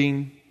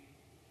 including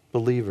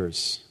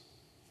believers.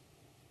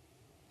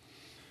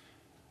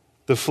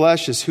 The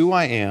flesh is who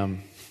I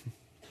am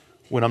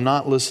when I'm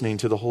not listening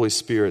to the Holy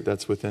Spirit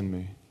that's within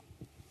me.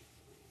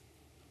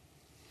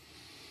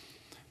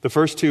 The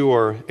first two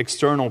are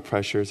external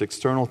pressures,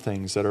 external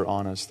things that are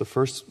on us.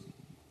 The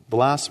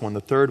last one,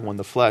 the third one,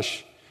 the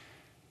flesh,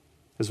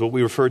 is what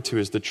we refer to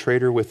as the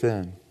traitor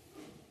within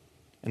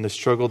and the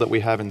struggle that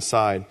we have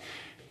inside.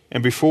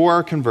 And before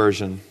our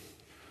conversion,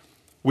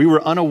 we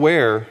were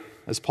unaware,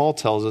 as Paul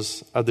tells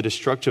us, of the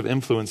destructive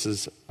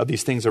influences of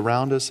these things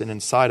around us and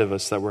inside of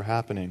us that were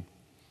happening.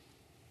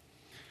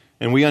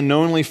 And we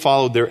unknowingly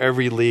followed their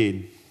every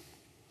lead.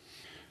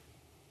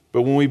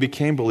 But when we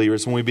became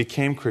believers, when we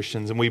became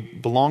Christians, and we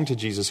belonged to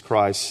Jesus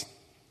Christ,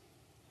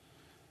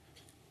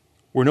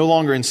 we're no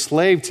longer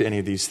enslaved to any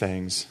of these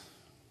things.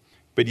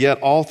 But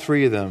yet all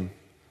three of them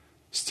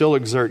still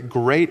exert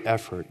great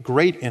effort,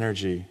 great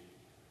energy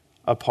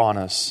upon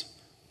us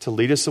to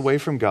lead us away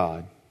from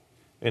God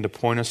and to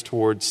point us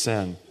towards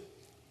sin.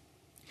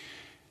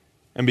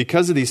 And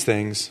because of these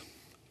things,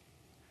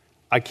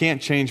 I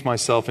can't change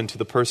myself into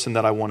the person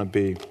that I want to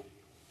be.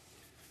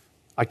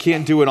 I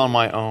can't do it on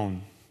my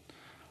own.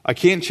 I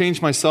can't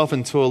change myself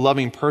into a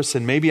loving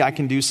person. Maybe I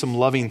can do some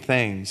loving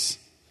things.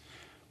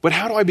 But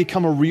how do I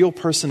become a real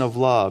person of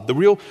love? The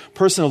real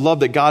person of love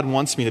that God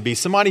wants me to be.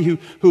 Somebody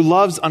who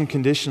loves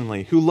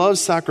unconditionally, who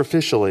loves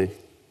sacrificially.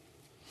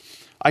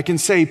 I can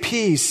say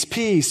peace,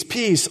 peace,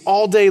 peace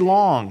all day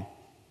long.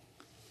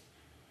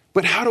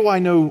 But how do I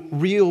know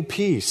real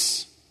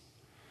peace?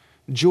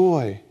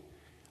 Joy.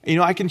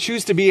 I can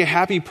choose to be a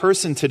happy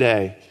person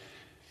today.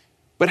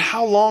 But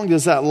how long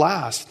does that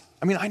last?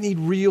 I need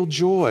real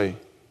joy.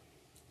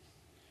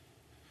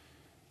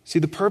 See,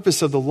 the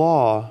purpose of the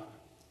law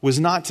was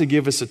not to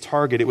give us a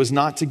target. It was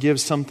not to give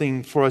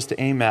something for us to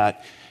aim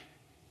at.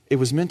 It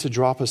was meant to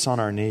drop us on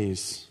our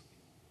knees.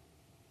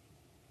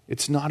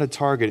 It's not a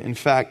target. In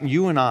fact,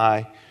 you and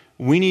I,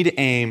 we need to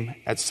aim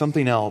at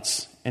something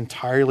else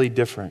entirely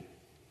different.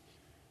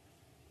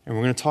 And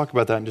we're going to talk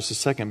about that in just a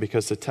second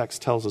because the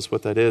text tells us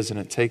what that is and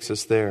it takes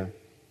us there.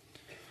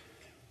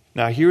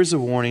 Now, here's a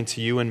warning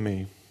to you and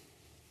me.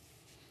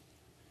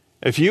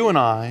 If you and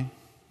I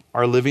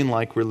are living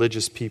like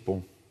religious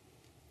people,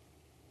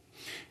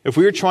 if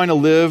we were trying to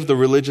live the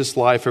religious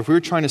life, if we were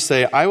trying to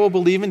say, I will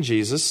believe in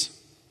Jesus,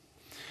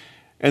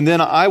 and then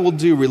I will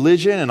do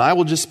religion, and I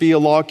will just be a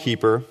law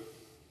keeper,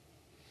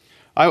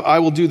 I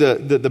will do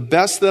the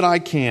best that I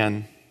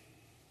can,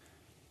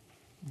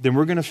 then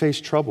we're going to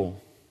face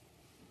trouble.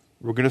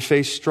 We're going to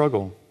face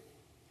struggle.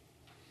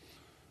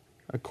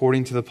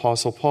 According to the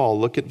Apostle Paul,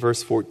 look at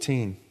verse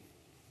 14.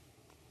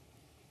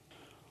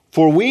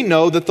 For we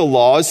know that the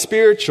law is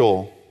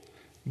spiritual,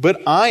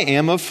 but I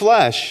am of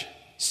flesh,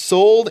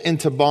 sold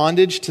into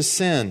bondage to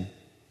sin.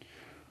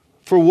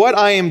 For what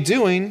I am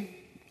doing,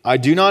 I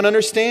do not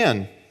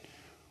understand.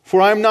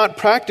 For I am not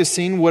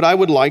practicing what I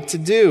would like to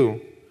do,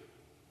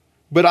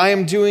 but I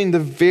am doing the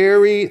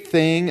very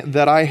thing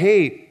that I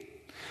hate.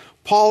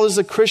 Paul is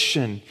a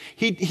Christian.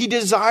 He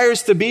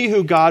desires to be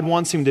who God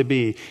wants him to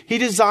be. He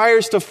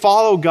desires to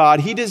follow God.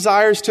 He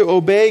desires to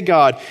obey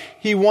God.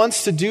 He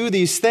wants to do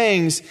these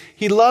things.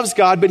 He loves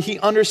God, but he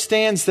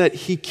understands that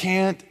he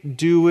can't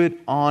do it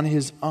on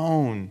his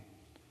own.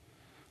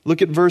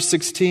 Look at verse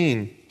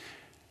 16.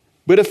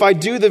 But if I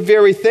do the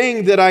very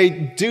thing that I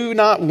do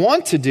not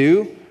want to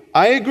do,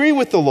 I agree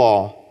with the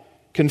law,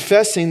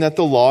 confessing that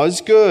the law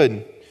is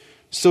good.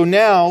 So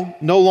now,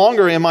 no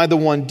longer am I the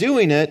one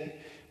doing it,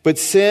 but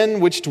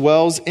sin which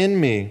dwells in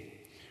me.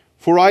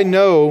 For I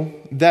know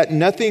that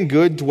nothing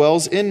good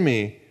dwells in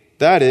me,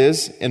 that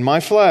is, in my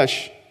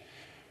flesh.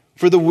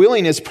 For the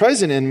willing is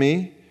present in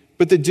me,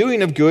 but the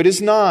doing of good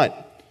is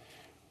not.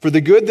 For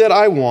the good that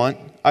I want,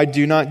 I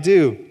do not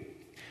do.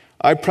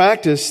 I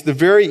practice the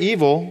very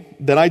evil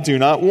that I do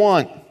not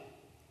want.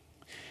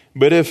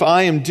 But if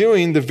I am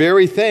doing the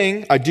very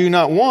thing I do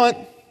not want,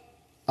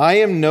 I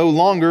am no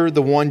longer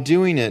the one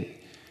doing it,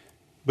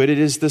 but it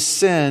is the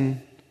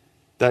sin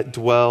that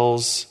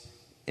dwells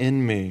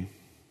in me.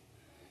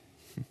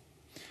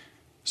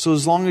 So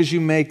as long as you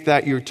make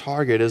that your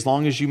target, as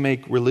long as you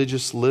make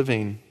religious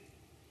living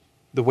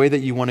the way that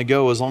you want to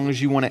go, as long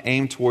as you want to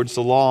aim towards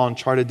the law and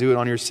try to do it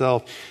on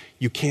yourself,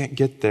 you can't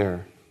get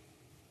there.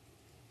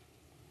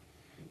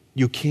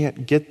 You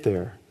can't get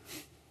there.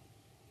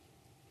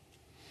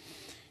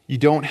 You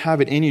don't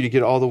have it in you to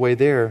get all the way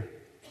there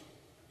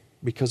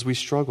because we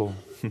struggle.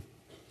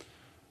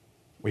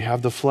 We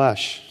have the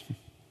flesh.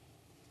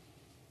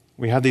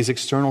 We have these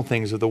external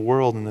things of the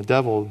world and the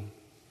devil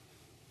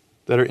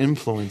that are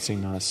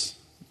influencing us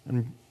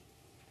and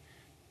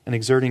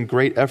exerting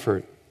great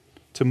effort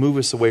to move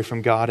us away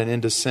from God and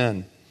into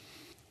sin.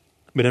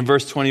 But in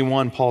verse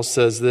 21, Paul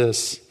says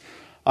this,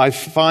 I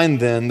find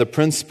then the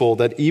principle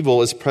that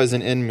evil is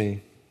present in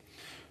me,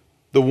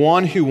 the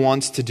one who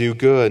wants to do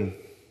good.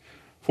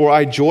 For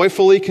I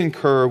joyfully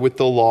concur with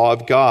the law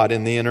of God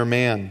in the inner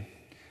man.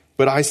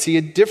 But I see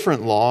a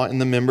different law in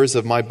the members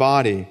of my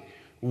body,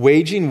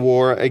 waging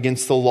war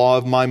against the law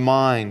of my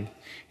mind,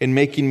 and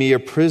making me a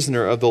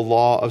prisoner of the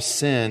law of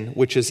sin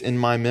which is in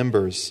my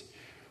members.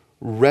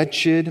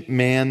 Wretched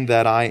man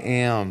that I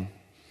am,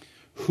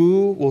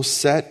 who will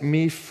set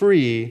me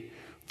free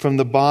from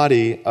the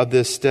body of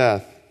this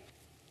death?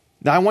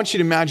 Now I want you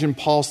to imagine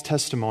Paul's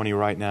testimony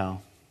right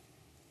now.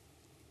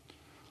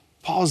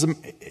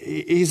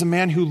 He's a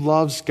man who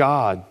loves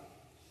God.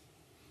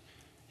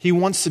 He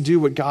wants to do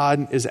what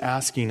God is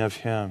asking of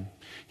him.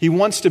 He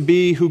wants to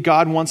be who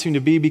God wants him to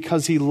be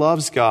because he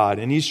loves God,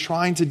 and he's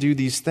trying to do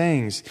these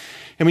things.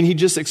 I mean, he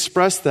just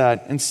expressed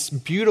that in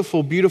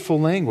beautiful, beautiful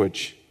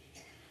language.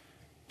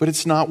 But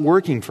it's not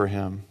working for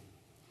him.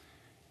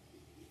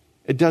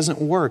 It doesn't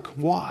work.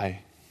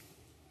 Why?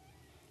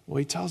 Well,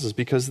 he tells us,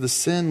 because the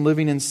sin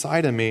living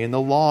inside of me and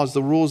the laws,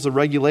 the rules, the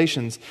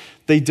regulations,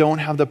 they don't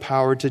have the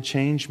power to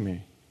change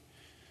me.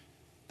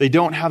 They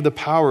don't have the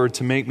power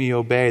to make me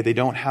obey. They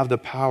don't have the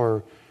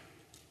power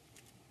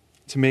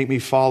to make me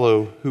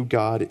follow who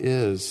God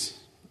is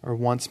or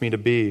wants me to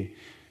be.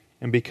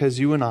 And because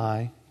you and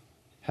I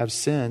have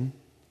sin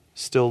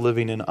still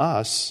living in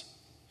us,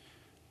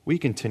 we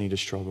continue to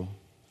struggle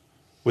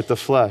with the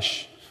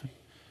flesh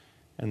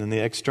and then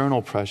the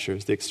external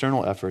pressures, the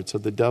external efforts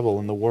of the devil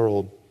and the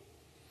world.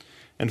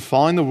 And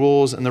following the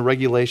rules and the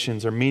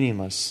regulations are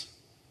meaningless,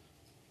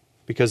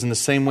 because in the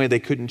same way they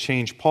couldn't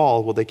change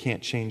Paul, well, they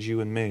can't change you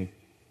and me.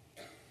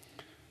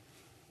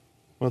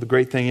 Well, the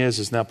great thing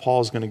is now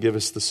Paul is going to give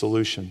us the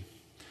solution.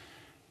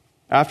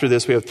 After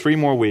this, we have 3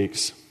 more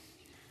weeks.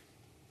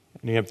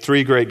 And you have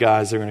 3 great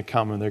guys that are going to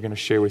come and they're going to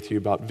share with you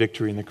about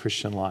victory in the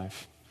Christian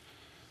life.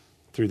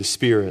 Through the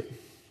Spirit,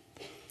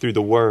 through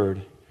the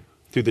Word,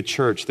 through the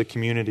church, the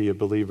community of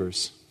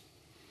believers.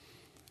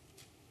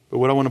 But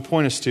what I want to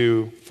point us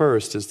to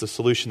first is the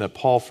solution that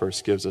Paul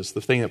first gives us,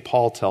 the thing that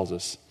Paul tells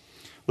us.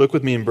 Look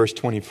with me in verse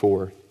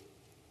 24.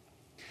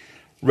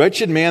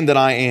 Wretched man that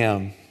I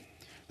am,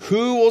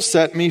 who will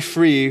set me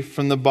free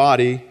from the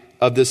body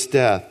of this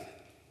death?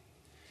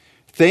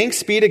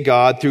 Thanks be to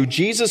God through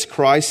Jesus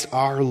Christ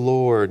our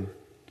Lord.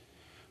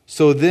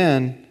 So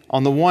then,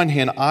 on the one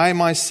hand, I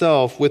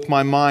myself with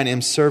my mind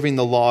am serving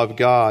the law of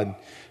God,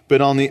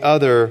 but on the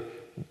other,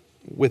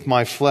 with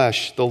my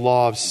flesh, the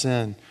law of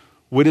sin.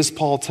 What does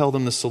Paul tell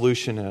them the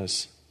solution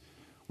is?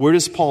 Where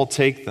does Paul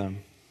take them?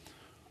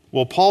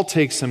 Well, Paul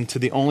takes them to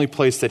the only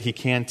place that he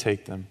can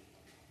take them.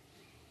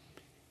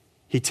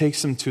 He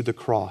takes them to the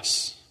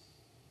cross.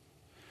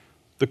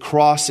 The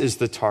cross is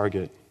the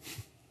target.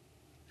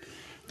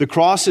 The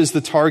cross is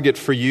the target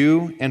for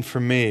you and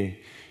for me.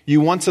 You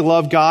want to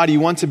love God,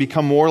 you want to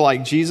become more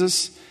like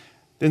Jesus,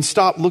 then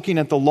stop looking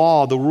at the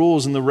law, the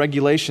rules, and the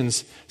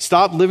regulations.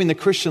 Stop living the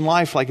Christian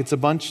life like it's a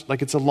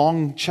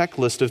long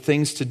checklist of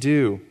things to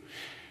do.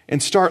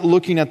 And start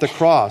looking at the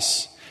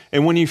cross.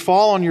 And when you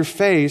fall on your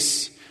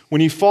face, when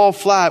you fall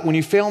flat, when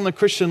you fail in the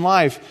Christian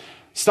life,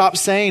 stop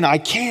saying, I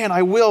can,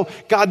 I will.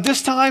 God,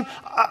 this time,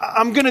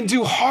 I'm going to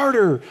do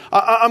harder.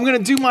 I'm going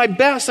to do my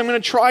best. I'm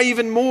going to try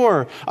even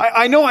more.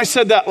 I know I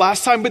said that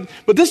last time,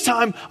 but this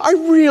time, I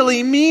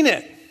really mean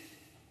it.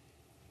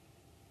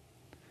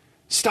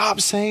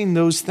 Stop saying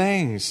those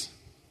things.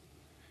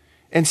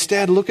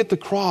 Instead, look at the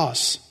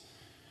cross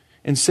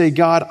and say,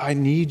 God, I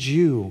need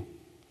you.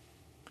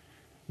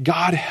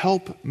 God,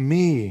 help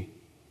me.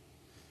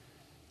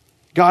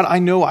 God, I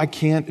know I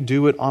can't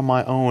do it on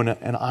my own,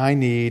 and I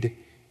need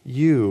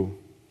you.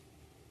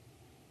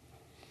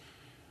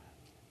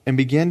 And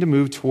begin to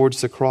move towards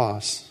the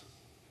cross.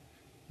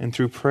 And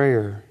through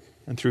prayer,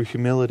 and through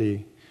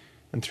humility,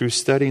 and through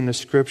studying the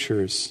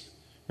Scriptures,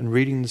 and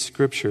reading the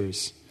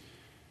Scriptures,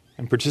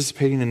 and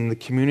participating in the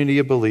community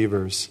of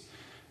believers,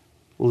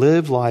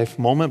 live life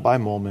moment by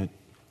moment,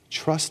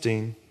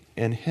 trusting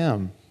in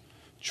Him.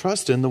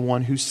 Trust in the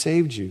one who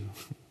saved you.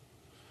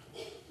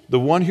 The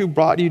one who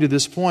brought you to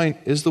this point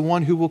is the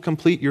one who will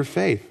complete your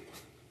faith.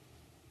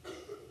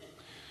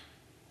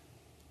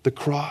 The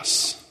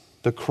cross,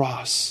 the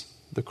cross,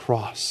 the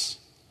cross.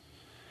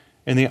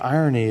 And the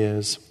irony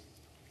is,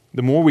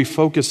 the more we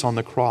focus on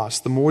the cross,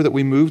 the more that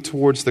we move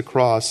towards the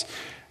cross,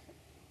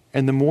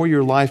 and the more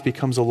your life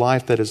becomes a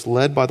life that is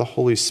led by the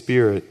Holy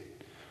Spirit,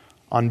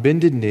 on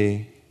bended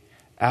knee,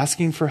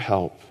 asking for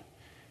help,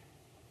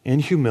 in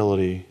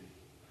humility,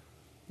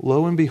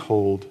 lo and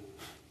behold,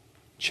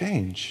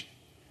 change.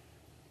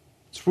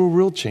 It's where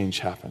real change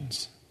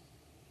happens.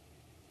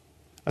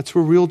 That's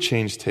where real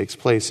change takes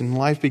place, and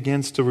life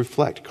begins to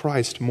reflect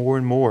Christ more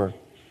and more.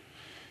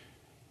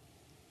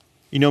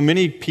 You know,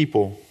 many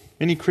people,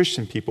 many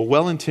Christian people,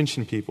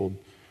 well-intentioned people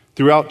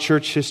throughout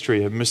church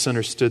history have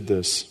misunderstood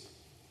this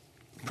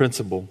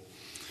principle.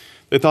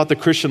 They thought the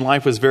Christian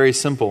life was very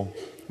simple.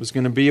 It was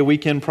going to be a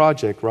weekend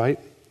project, right?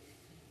 It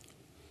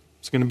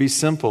was going to be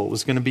simple. It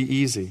was going to be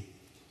easy.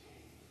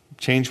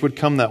 Change would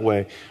come that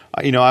way.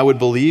 You know, I would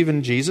believe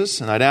in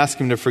Jesus, and I'd ask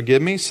Him to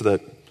forgive me so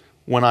that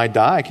when I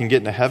die, I can get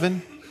into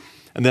heaven.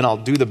 And then I'll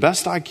do the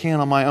best I can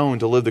on my own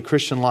to live the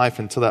Christian life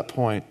until that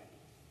point.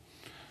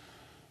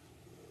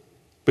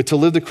 But to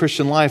live the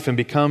Christian life and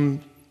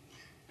become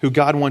who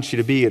God wants you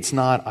to be, it's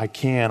not, I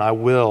can, I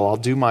will, I'll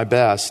do my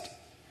best.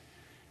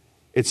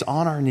 It's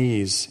on our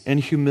knees in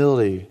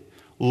humility,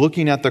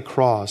 looking at the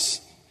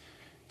cross,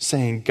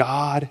 saying,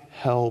 God,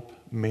 help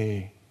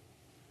me.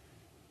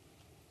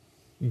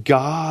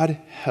 God,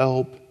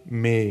 help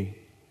me.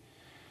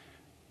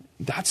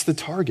 That's the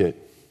target.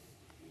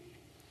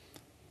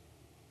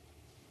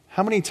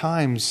 How many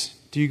times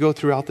do you go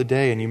throughout the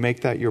day and you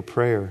make that your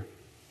prayer?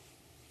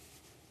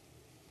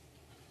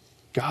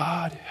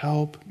 God,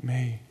 help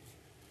me.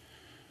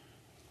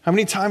 How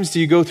many times do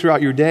you go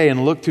throughout your day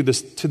and look to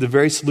the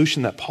very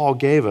solution that Paul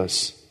gave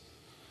us?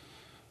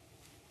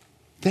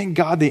 Thank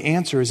God the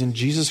answer is in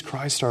Jesus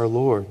Christ our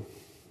Lord.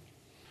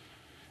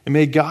 And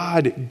may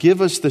God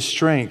give us the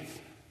strength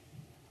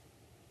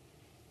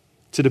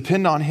to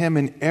depend on Him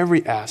in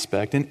every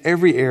aspect, in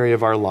every area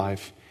of our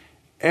life,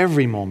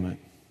 every moment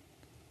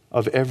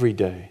of every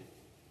day.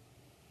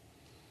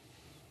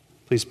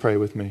 Please pray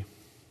with me.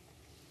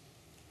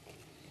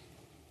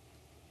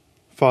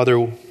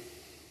 Father,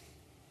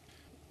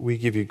 we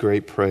give you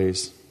great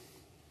praise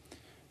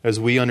as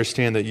we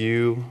understand that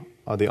you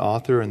are the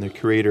author and the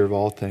creator of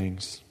all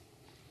things.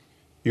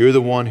 You're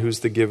the one who's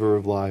the giver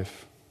of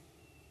life.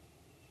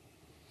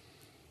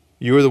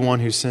 You are the one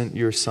who sent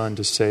your Son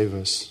to save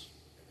us.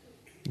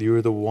 You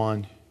are the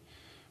one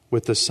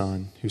with the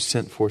Son who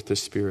sent forth the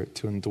Spirit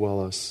to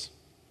indwell us.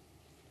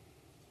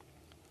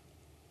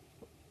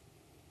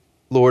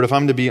 Lord, if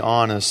I'm to be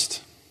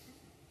honest,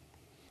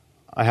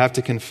 I have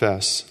to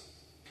confess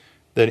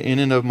that in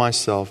and of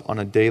myself, on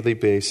a daily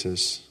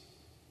basis,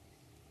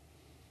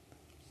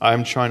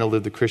 I'm trying to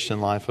live the Christian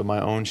life of my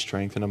own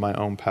strength and of my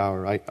own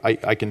power.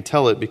 I can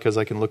tell it because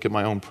I can look at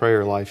my own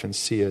prayer life and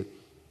see it.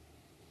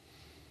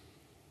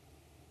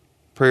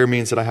 Prayer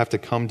means that I have to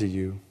come to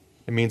you.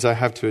 It means I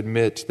have to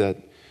admit that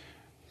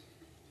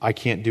I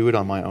can't do it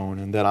on my own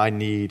and that I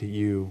need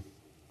you.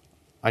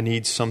 I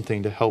need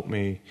something to help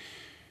me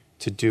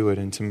to do it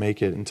and to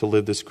make it and to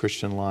live this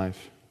Christian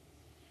life.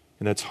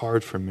 And that's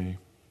hard for me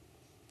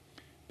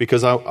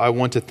because I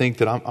want to think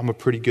that I'm a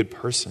pretty good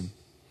person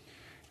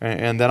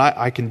and that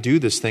I can do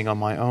this thing on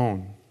my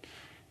own.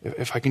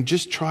 If I can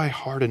just try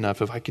hard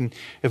enough, if I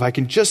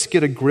can just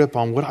get a grip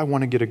on what I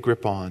want to get a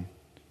grip on,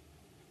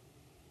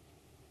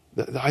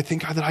 I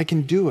think that I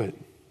can do it.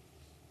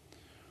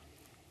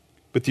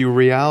 But the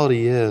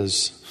reality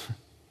is,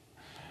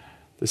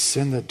 the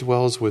sin that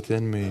dwells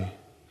within me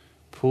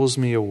pulls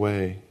me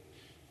away.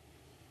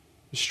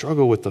 The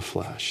struggle with the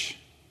flesh.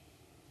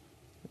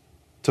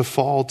 To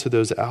fall to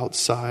those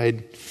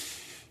outside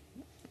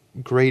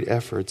great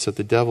efforts of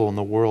the devil and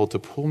the world to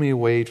pull me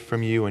away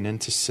from you and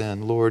into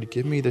sin. Lord,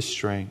 give me the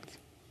strength.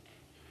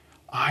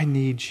 I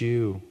need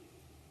you.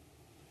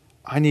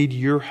 I need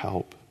your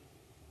help.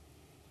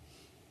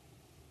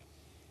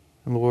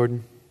 And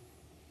Lord,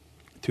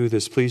 through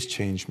this, please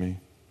change me.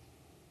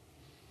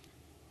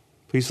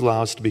 Please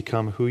allow us to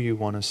become who you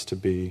want us to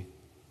be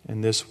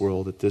in this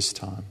world at this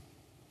time,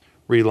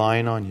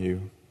 relying on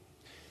you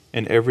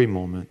in every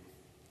moment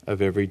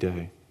of every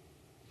day.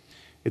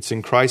 It's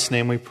in Christ's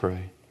name we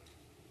pray,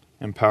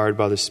 empowered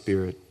by the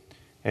Spirit.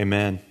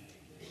 Amen.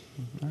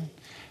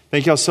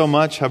 Thank you all so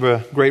much. Have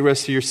a great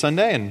rest of your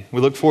Sunday, and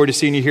we look forward to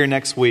seeing you here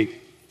next week.